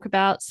could talk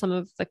about some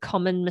of the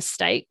common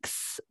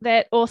mistakes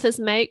that authors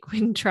make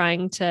when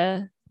trying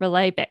to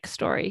relay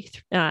backstory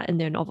in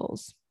their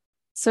novels.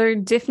 So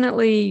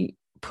definitely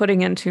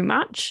putting in too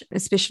much,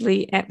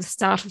 especially at the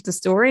start of the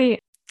story.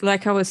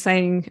 Like I was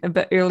saying a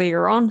bit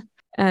earlier on,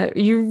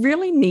 you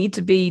really need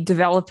to be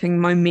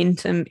developing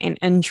momentum and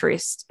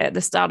interest at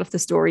the start of the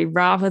story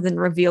rather than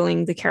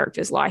revealing the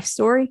character's life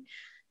story.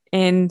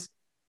 And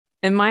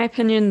in my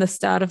opinion, the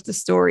start of the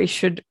story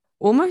should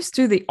almost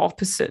do the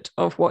opposite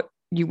of what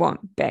you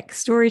want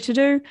backstory to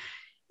do.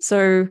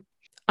 So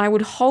I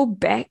would hold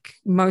back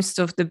most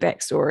of the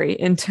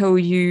backstory until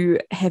you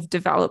have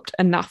developed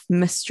enough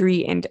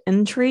mystery and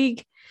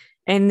intrigue,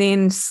 and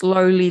then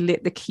slowly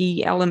let the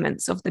key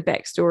elements of the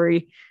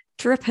backstory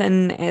drip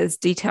in as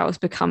details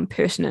become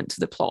pertinent to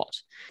the plot.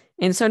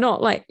 And so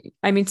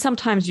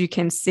sometimes you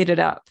can set it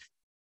up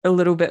a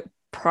little bit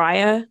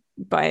prior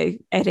by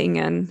adding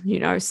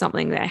in,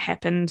 something that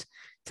happened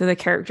to the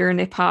character in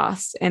their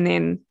past, and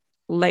then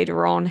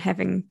later on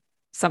having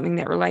something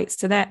that relates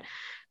to that.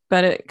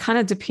 But it kind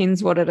of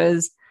depends what it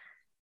is,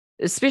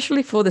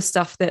 especially for the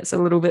stuff that's a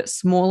little bit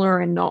smaller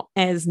and not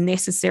as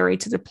necessary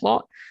to the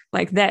plot.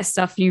 Like that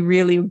stuff you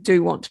really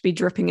do want to be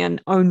dripping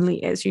in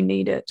only as you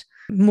need it.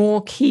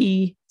 More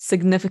key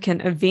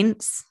significant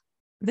events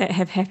that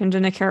have happened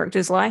in a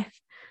character's life,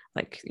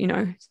 like,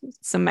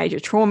 some major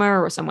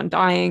trauma or someone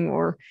dying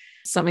or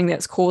something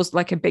that's caused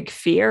like a big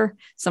fear.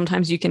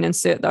 Sometimes you can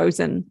insert those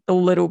in a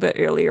little bit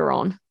earlier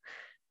on.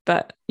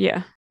 But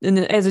yeah,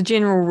 as a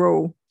general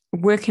rule,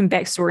 work in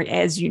backstory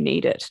as you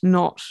need it,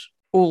 not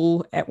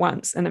all at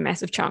once in a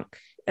massive chunk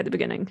at the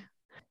beginning.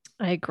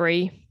 I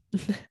agree.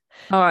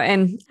 Oh,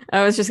 and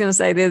I was just going to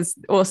say there's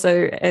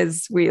also,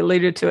 as we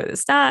alluded to at the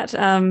start,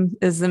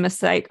 is the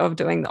mistake of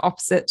doing the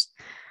opposite,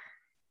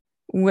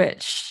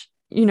 which,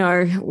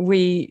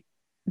 we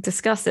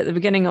discussed at the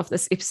beginning of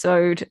this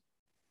episode,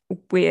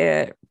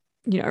 where,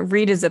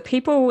 readers are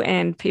people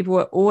and people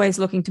are always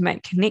looking to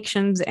make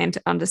connections and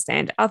to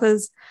understand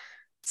others.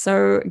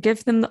 So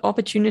give them the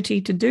opportunity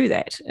to do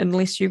that,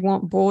 unless you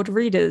want bored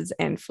readers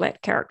and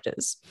flat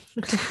characters.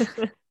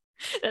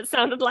 That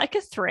sounded like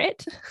a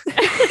threat.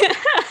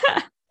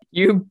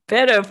 You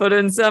better put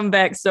in some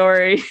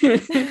backstory.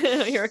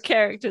 Your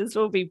characters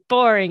will be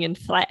boring and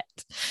flat.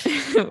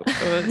 Well,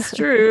 it's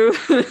true.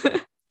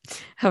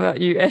 How about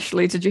you,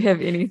 Ashley? Did you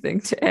have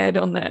anything to add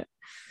on that?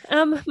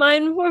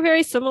 Mine were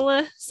very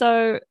similar.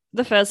 So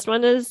the first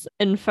one is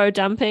info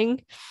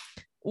dumping,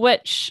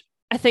 which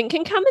I think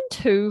can come in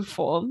two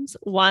forms.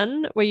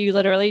 One, where you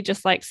literally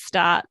just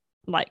start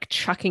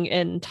chucking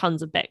in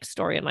tons of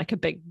backstory in a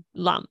big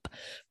lump,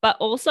 but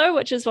also,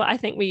 which is what I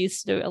think we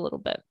used to do a little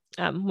bit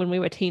when we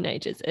were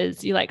teenagers,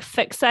 is you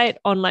fixate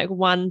on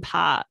one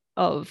part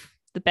of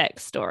the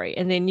backstory,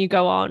 and then you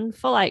go on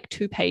for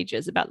 2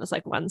 pages about this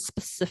one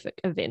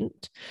specific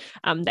event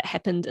that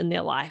happened in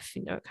their life.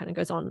 It kind of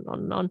goes on and on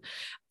and on,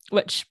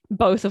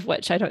 both of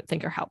which I don't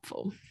think are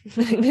helpful.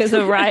 I think there's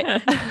a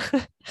right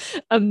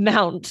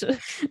amount.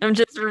 I'm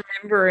just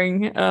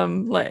remembering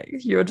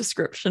your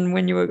description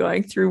when you were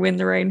going through When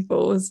the Rain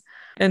Falls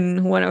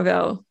in one of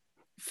our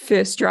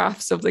first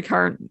drafts of the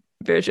current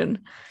version,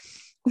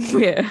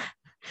 where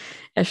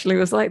Ashley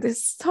was like,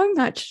 there's so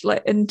much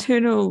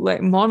internal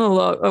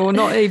monologue, or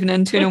not even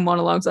internal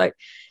monologues,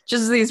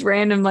 just these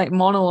random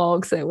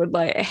monologues that would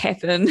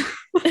happen.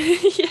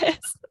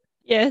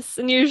 Yes,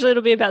 and usually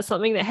it'll be about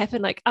something that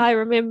happened, I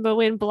remember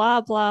when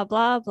blah blah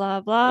blah blah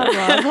blah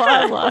blah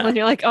blah blah, and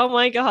you're like, oh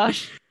my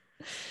gosh,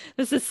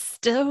 this is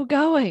still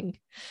going.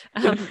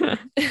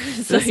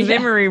 This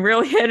memory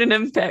really had an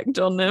impact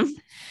on them.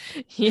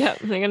 Yeah,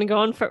 they're going to go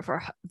on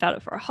about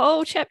it for a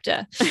whole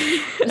chapter.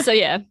 So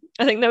yeah,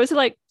 I think those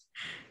are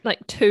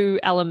two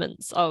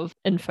elements of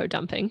info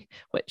dumping,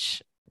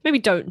 which maybe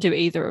don't do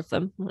either of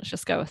them. Let's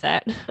just go with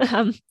that.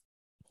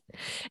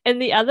 And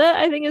the other,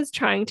 I think, is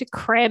trying to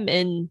cram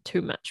in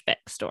too much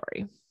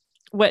backstory,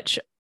 which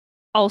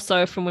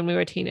also from when we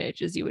were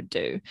teenagers you would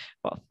do,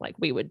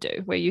 we would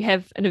do, where you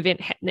have an event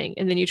happening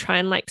and then you try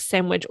and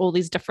sandwich all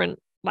these different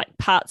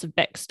parts of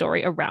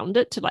backstory around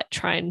it to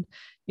try and,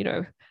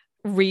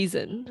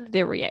 reason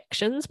their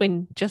reactions,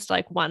 when just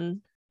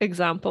one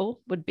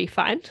example would be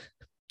fine.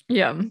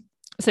 Yeah.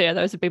 So yeah,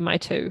 those would be my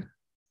two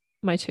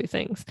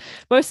things,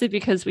 mostly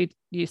because we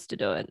used to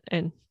do it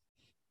and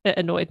it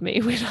annoyed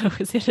me when I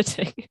was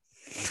editing.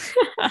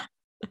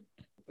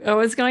 I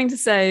was going to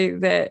say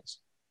that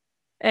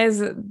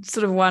as a,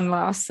 sort of one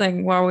last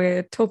thing while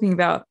we're talking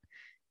about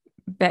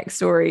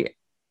backstory,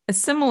 a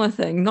similar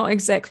thing, not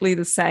exactly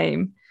the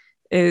same,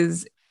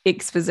 is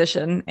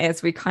exposition,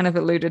 as we kind of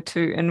alluded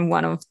to in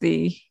one of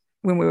the,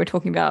 when we were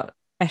talking about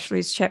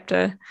Ashley's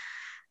chapter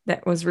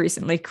that was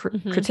recently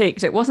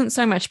critiqued. It wasn't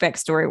so much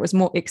backstory, it was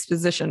more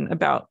exposition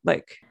about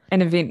like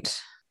an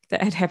event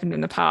that had happened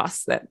in the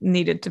past that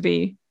needed to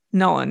be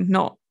known,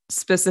 not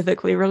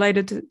specifically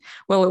related to,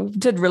 well, it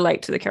did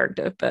relate to the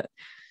character, but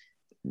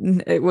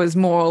it was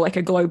more like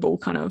a global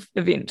kind of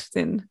event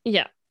than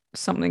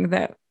something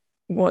that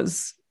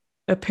was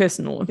a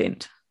personal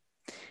event.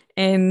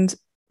 And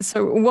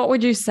so what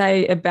would you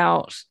say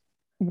about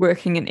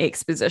working in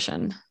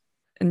exposition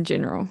in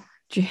general?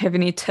 Do you have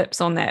any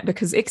tips on that?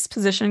 Because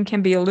exposition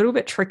can be a little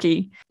bit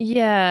tricky.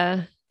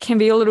 Yeah. Can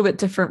be a little bit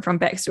different from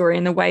backstory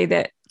in the way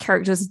that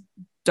characters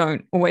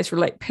don't always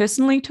relate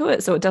personally to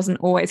it, so it doesn't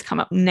always come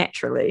up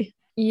naturally.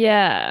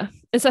 Yeah.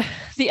 So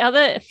the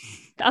other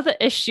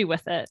issue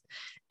with it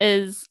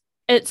is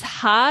it's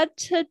hard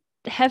to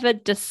have a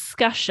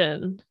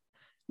discussion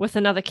with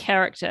another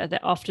character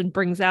that often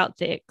brings out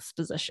the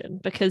exposition,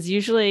 because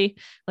usually,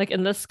 like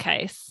in this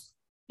case,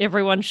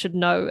 everyone should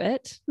know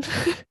it.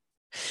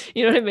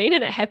 You know what I mean?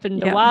 And it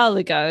happened a while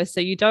ago,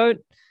 so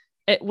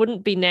it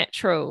wouldn't be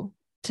natural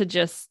to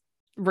just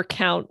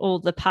recount all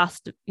the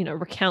past,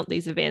 recount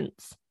these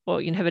events,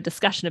 or have a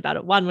discussion about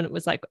it. One, when it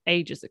was like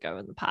ages ago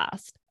in the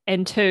past,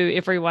 and two,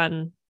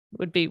 everyone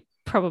would be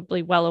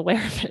probably well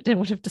aware of it and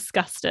would have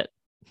discussed it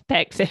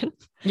back then.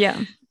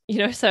 Yeah.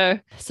 So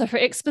for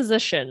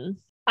exposition,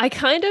 I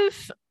kind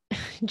of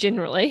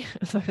generally,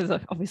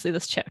 obviously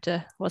this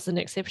chapter was an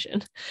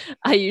exception,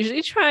 I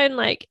usually try and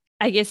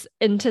I guess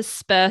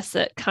intersperse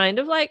it kind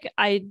of like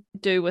I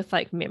do with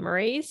like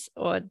memories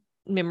or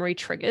memory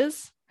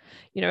triggers.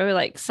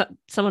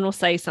 Someone will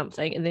say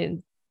something and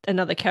then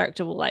another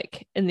character will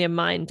in their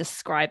mind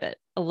describe it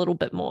a little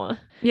bit more.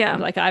 Yeah.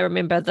 Like, I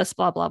remember this,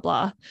 blah, blah,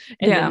 blah.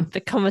 And then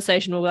the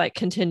conversation will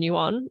continue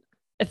on,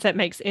 if that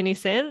makes any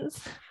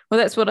sense. Well,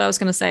 that's what I was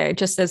going to say.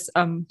 Just as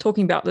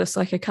talking about this,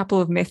 a couple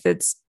of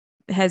methods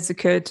has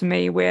occurred to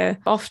me where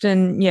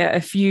often,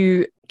 if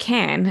you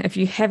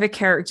have a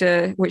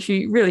character, which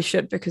you really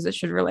should because it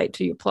should relate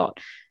to your plot,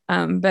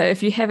 but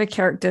if you have a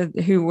character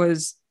who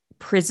was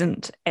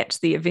present at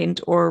the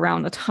event or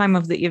around the time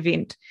of the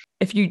event,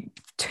 if you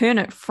turn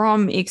it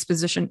from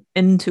exposition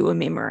into a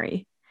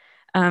memory,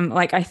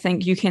 I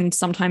think you can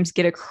sometimes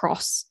get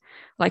across,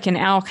 in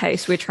our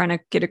case, we're trying to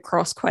get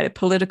across quite a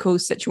political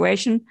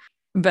situation.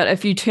 But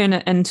if you turn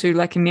it into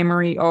a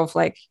memory of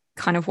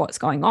kind of what's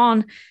going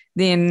on,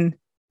 then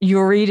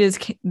your readers,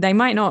 they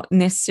might not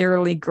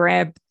necessarily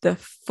grab the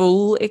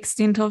full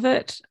extent of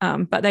it,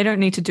 but they don't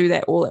need to do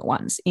that all at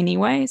once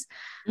anyways.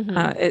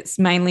 Mm-hmm. It's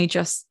mainly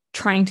just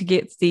trying to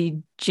get the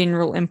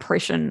general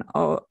impression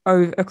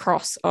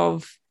across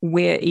of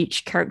where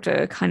each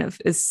character kind of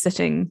is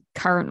sitting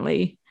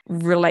currently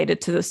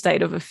related to the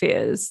state of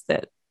affairs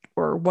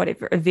or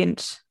whatever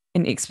event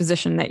in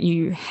exposition that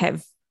you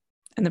have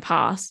in the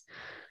past.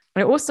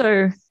 I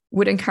also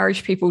would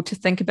encourage people to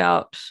think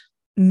about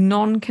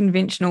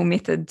non-conventional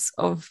methods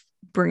of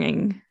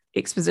bringing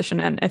exposition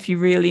in if you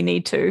really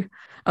need to.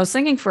 I was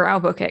thinking for our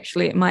book,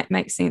 actually, it might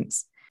make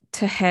sense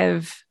to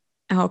have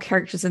our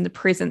characters in the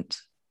present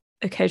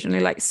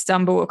occasionally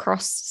stumble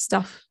across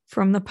stuff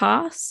from the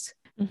past.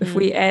 Mm-hmm. If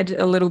we add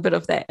a little bit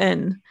of that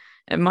in,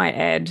 it might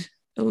add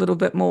a little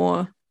bit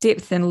more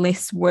depth and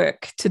less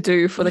work to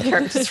do for the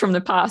characters from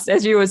the past.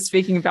 As you were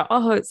speaking about,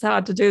 it's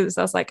hard to do this,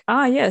 I was like,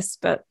 yes,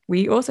 but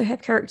we also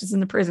have characters in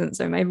the present,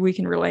 so maybe we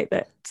can relate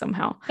that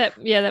somehow.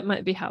 That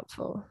might be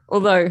helpful.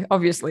 Although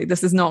obviously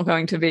this is not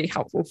going to be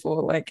helpful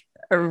for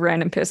a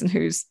random person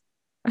who's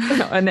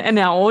in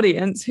our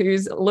audience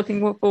who's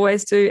looking for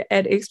ways to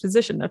add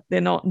exposition if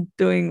they're not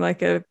doing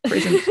a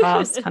present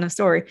past kind of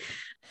story.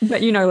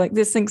 But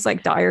there's things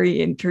like diary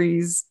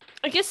entries.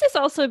 I guess there's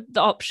also the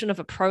option of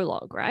a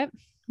prologue, right?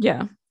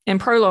 Yeah. And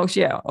prologues,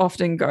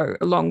 often go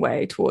a long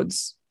way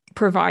towards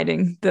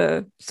providing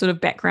the sort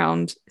of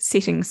background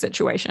setting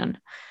situation,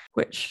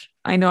 which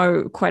I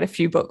know quite a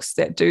few books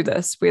that do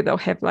this, where they'll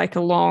have a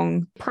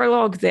long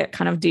prologue that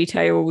kind of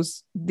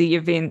details the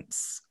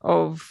events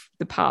of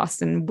the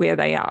past and where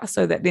they are,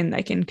 so that then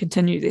they can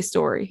continue their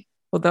story.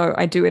 Although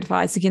I do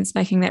advise against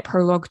making that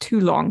prologue too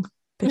long,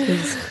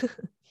 because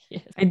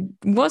yes. I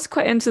was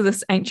quite into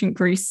this ancient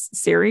Greece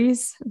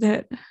series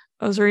that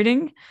I was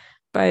reading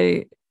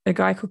by a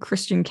guy called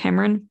Christian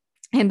Cameron,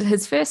 and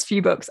his first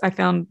few books I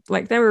found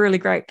they were really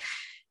great.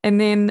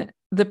 And then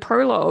the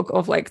prologue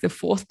of the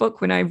fourth book,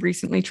 when I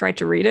recently tried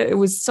to read it, it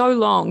was so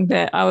long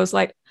that I was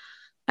I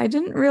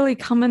didn't really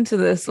come into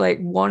this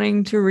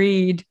wanting to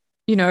read,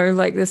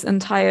 this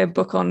entire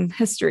book on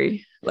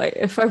history.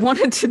 If I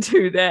wanted to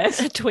do that,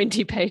 a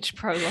 20-page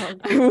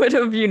prologue, I would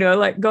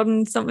have,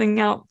 gotten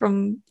something out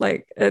from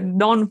a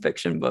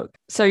non-fiction book.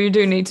 So you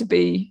do need to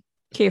be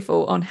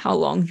careful on how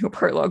long your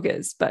prologue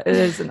is, but it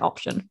is an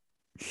option.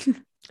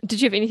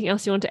 Did you have anything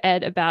else you want to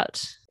add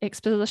about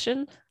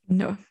exposition?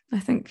 No, I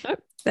think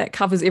that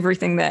covers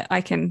everything that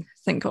I can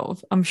think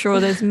of. I'm sure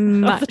there's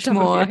much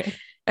more.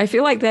 I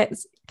feel like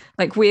that's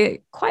like we're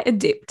quite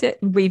adept at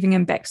weaving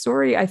in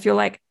backstory. I feel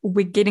like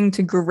we're getting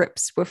to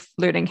grips with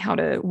learning how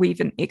to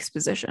weave in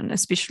exposition,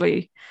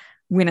 especially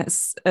when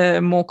it's a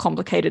more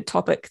complicated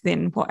topic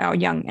than what our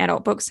young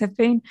adult books have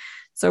been.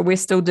 So we're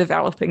still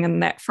developing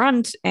in that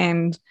front.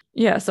 And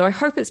yeah, so I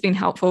hope it's been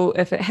helpful.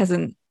 If it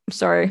hasn't,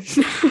 sorry.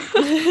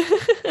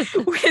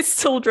 We're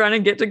still trying to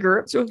get to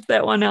grips with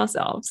that one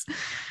ourselves.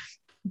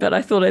 But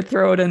I thought I'd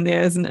throw it in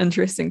there as an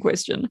interesting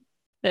question.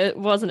 It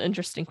was an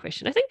interesting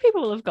question. I think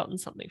people will have gotten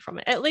something from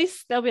it. At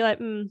least they'll be like,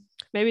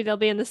 maybe they'll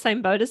be in the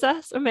same boat as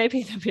us, or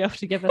maybe they'll be able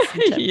to give us some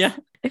tips. Yeah.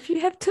 If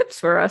you have tips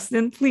for us,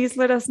 then please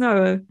let us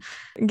know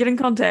and get in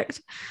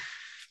contact.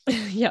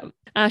 Yeah.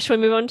 Shall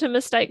we move on to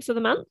mistakes of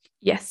the month?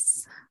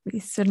 Yes, we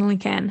certainly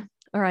can.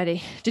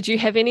 Alrighty. Did you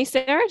have any,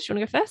 Sarah? Do you want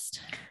to go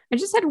first? I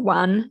just had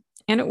one,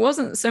 and it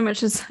wasn't so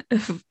much as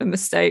a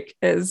mistake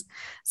as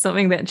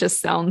something that just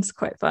sounds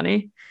quite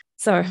funny.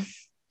 So,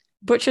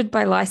 butchered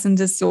by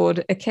Lysander's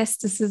sword,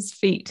 Acestus's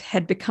feet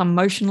had become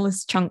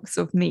motionless chunks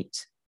of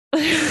meat.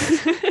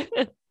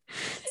 Spot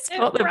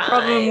the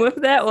problem with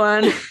that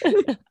one.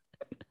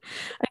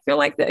 I feel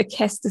like the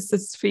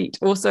Acestus's feet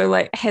also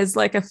like has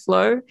like a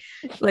flow.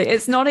 Like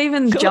it's not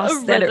even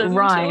just that it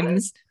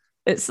rhymes.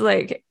 It's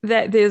like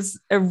that there's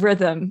a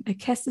rhythm.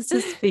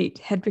 Acestus's feet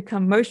had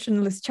become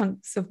motionless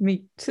chunks of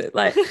meat.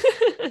 Like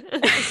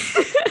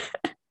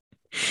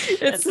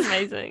it's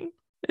amazing.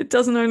 It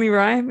doesn't only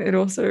rhyme, it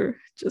also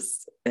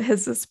just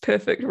has this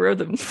perfect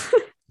rhythm.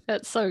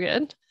 That's so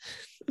good.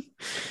 You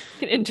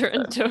can enter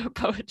into a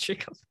poetry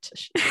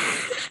competition.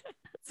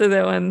 So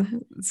that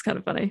one is kind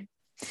of funny.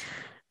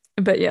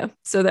 But yeah,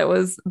 so that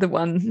was the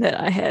one that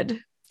I had.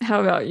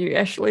 How about you,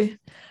 Ashley?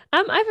 I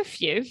have a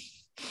few.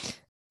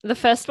 The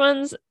first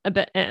one's a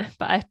bit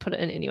but I put it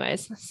in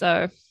anyways.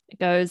 So it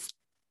goes,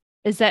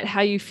 is that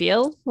how you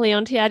feel?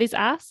 Leontiades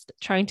asked,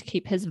 trying to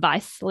keep his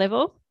vice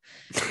level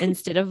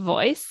instead of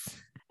voice.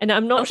 And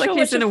I'm not sure like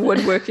he's in a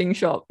woodworking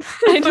shop.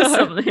 I know. Or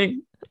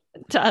something.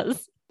 It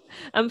does.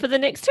 For the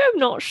next two, I'm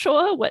not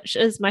sure which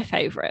is my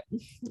favorite.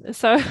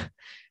 So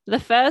the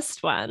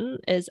first one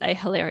is a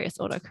hilarious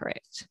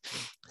autocorrect.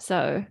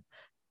 So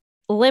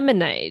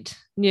Lemonade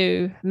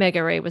knew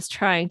Megare was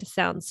trying to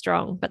sound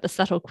strong, but the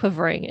subtle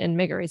quivering in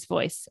Megare's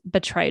voice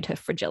betrayed her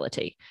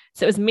fragility.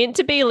 So it was meant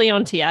to be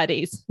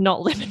Leontiades,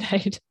 not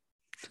Lemonade.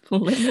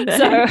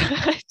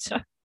 Lemonade. So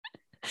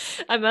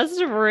I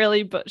must have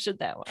really butchered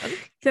that one.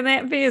 Can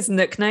that be his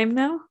nickname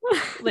now?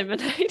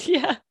 Lemonade,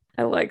 yeah.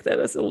 I like that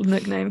as a old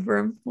nickname for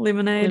him.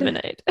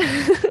 Lemonade.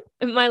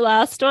 And my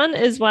last one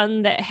is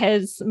one that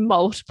has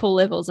multiple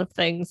levels of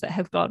things that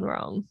have gone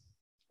wrong.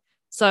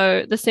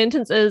 So the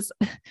sentence is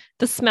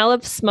the smell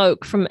of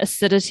smoke from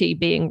acidity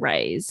being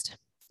raised.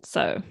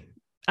 So,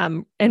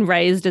 and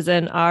raised as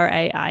in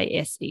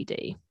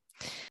RAISED.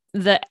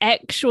 The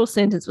actual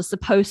sentence was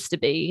supposed to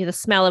be the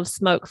smell of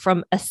smoke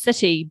from a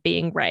city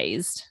being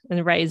raised,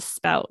 and raised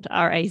spelled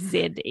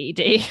RAZED.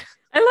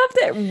 I love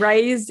that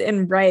raised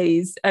and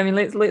raised. I mean,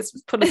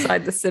 let's put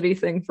aside the city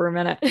thing for a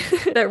minute.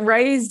 That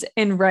raised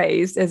and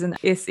raised as an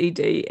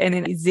SED and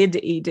an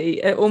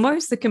ZED are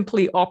almost the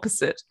complete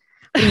opposite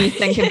when you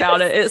think about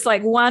it. It's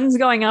like one's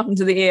going up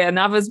into the air and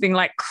others being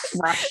like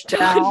crushed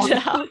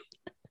down.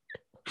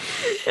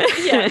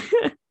 Yeah.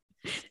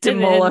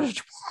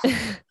 Demolished.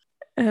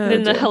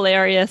 Then the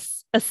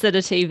hilarious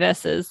acidity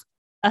versus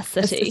a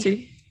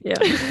city. Yeah.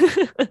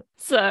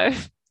 So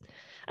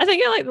I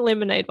think I like the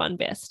Lemonade one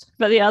best,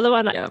 but the other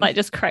one like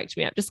just cracked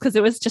me up just because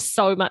it was just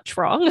so much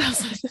wrong. I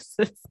was like, this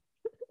is...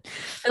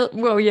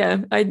 Well,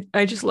 yeah,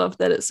 I just love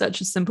that it's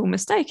such a simple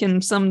mistake,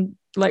 and some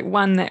like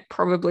one that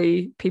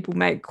probably people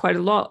make quite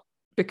a lot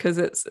because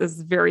it's a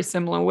very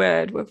similar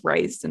word with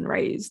raised and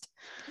raised.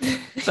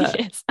 But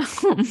yes.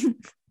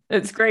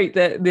 It's great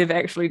that they've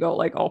actually got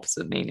like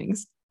opposite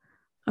meanings.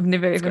 I've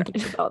never even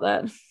thought about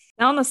that.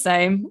 Now on the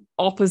same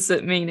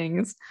opposite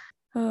meanings.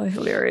 Oh,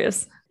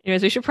 hilarious.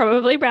 Anyways, we should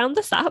probably round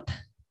this up.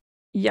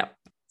 Yep.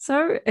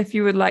 So if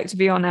you would like to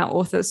be on our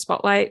Author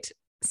Spotlight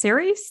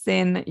series,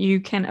 then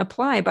you can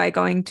apply by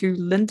going to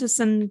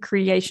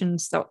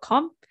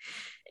lindesoncreations.com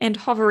and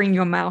hovering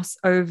your mouse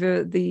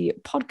over the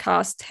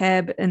podcast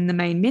tab in the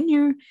main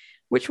menu,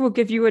 which will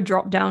give you a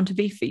drop down to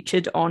be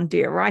featured on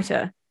Dear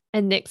Writer.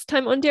 And next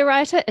time on Dear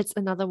Writer, it's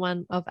another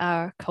one of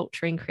our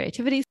Culture and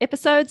Creativity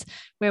episodes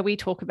where we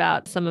talk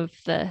about some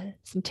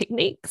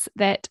techniques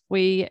that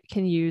we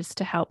can use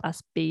to help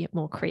us be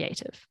more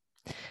creative.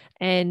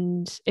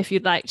 And if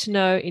you'd like to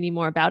know any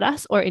more about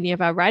us or any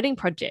of our writing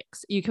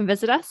projects, you can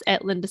visit us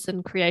at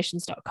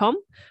lindesoncreations.com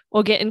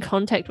or get in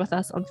contact with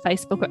us on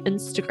Facebook or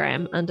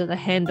Instagram under the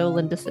handle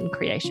Lindeson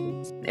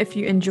Creations. If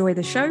you enjoy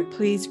the show,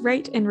 please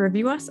rate and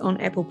review us on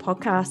Apple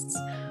Podcasts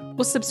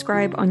or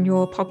subscribe on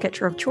your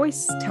podcatcher of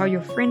choice. Tell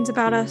your friends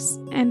about us,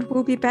 and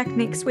we'll be back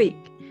next week.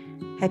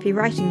 Happy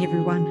writing,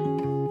 everyone.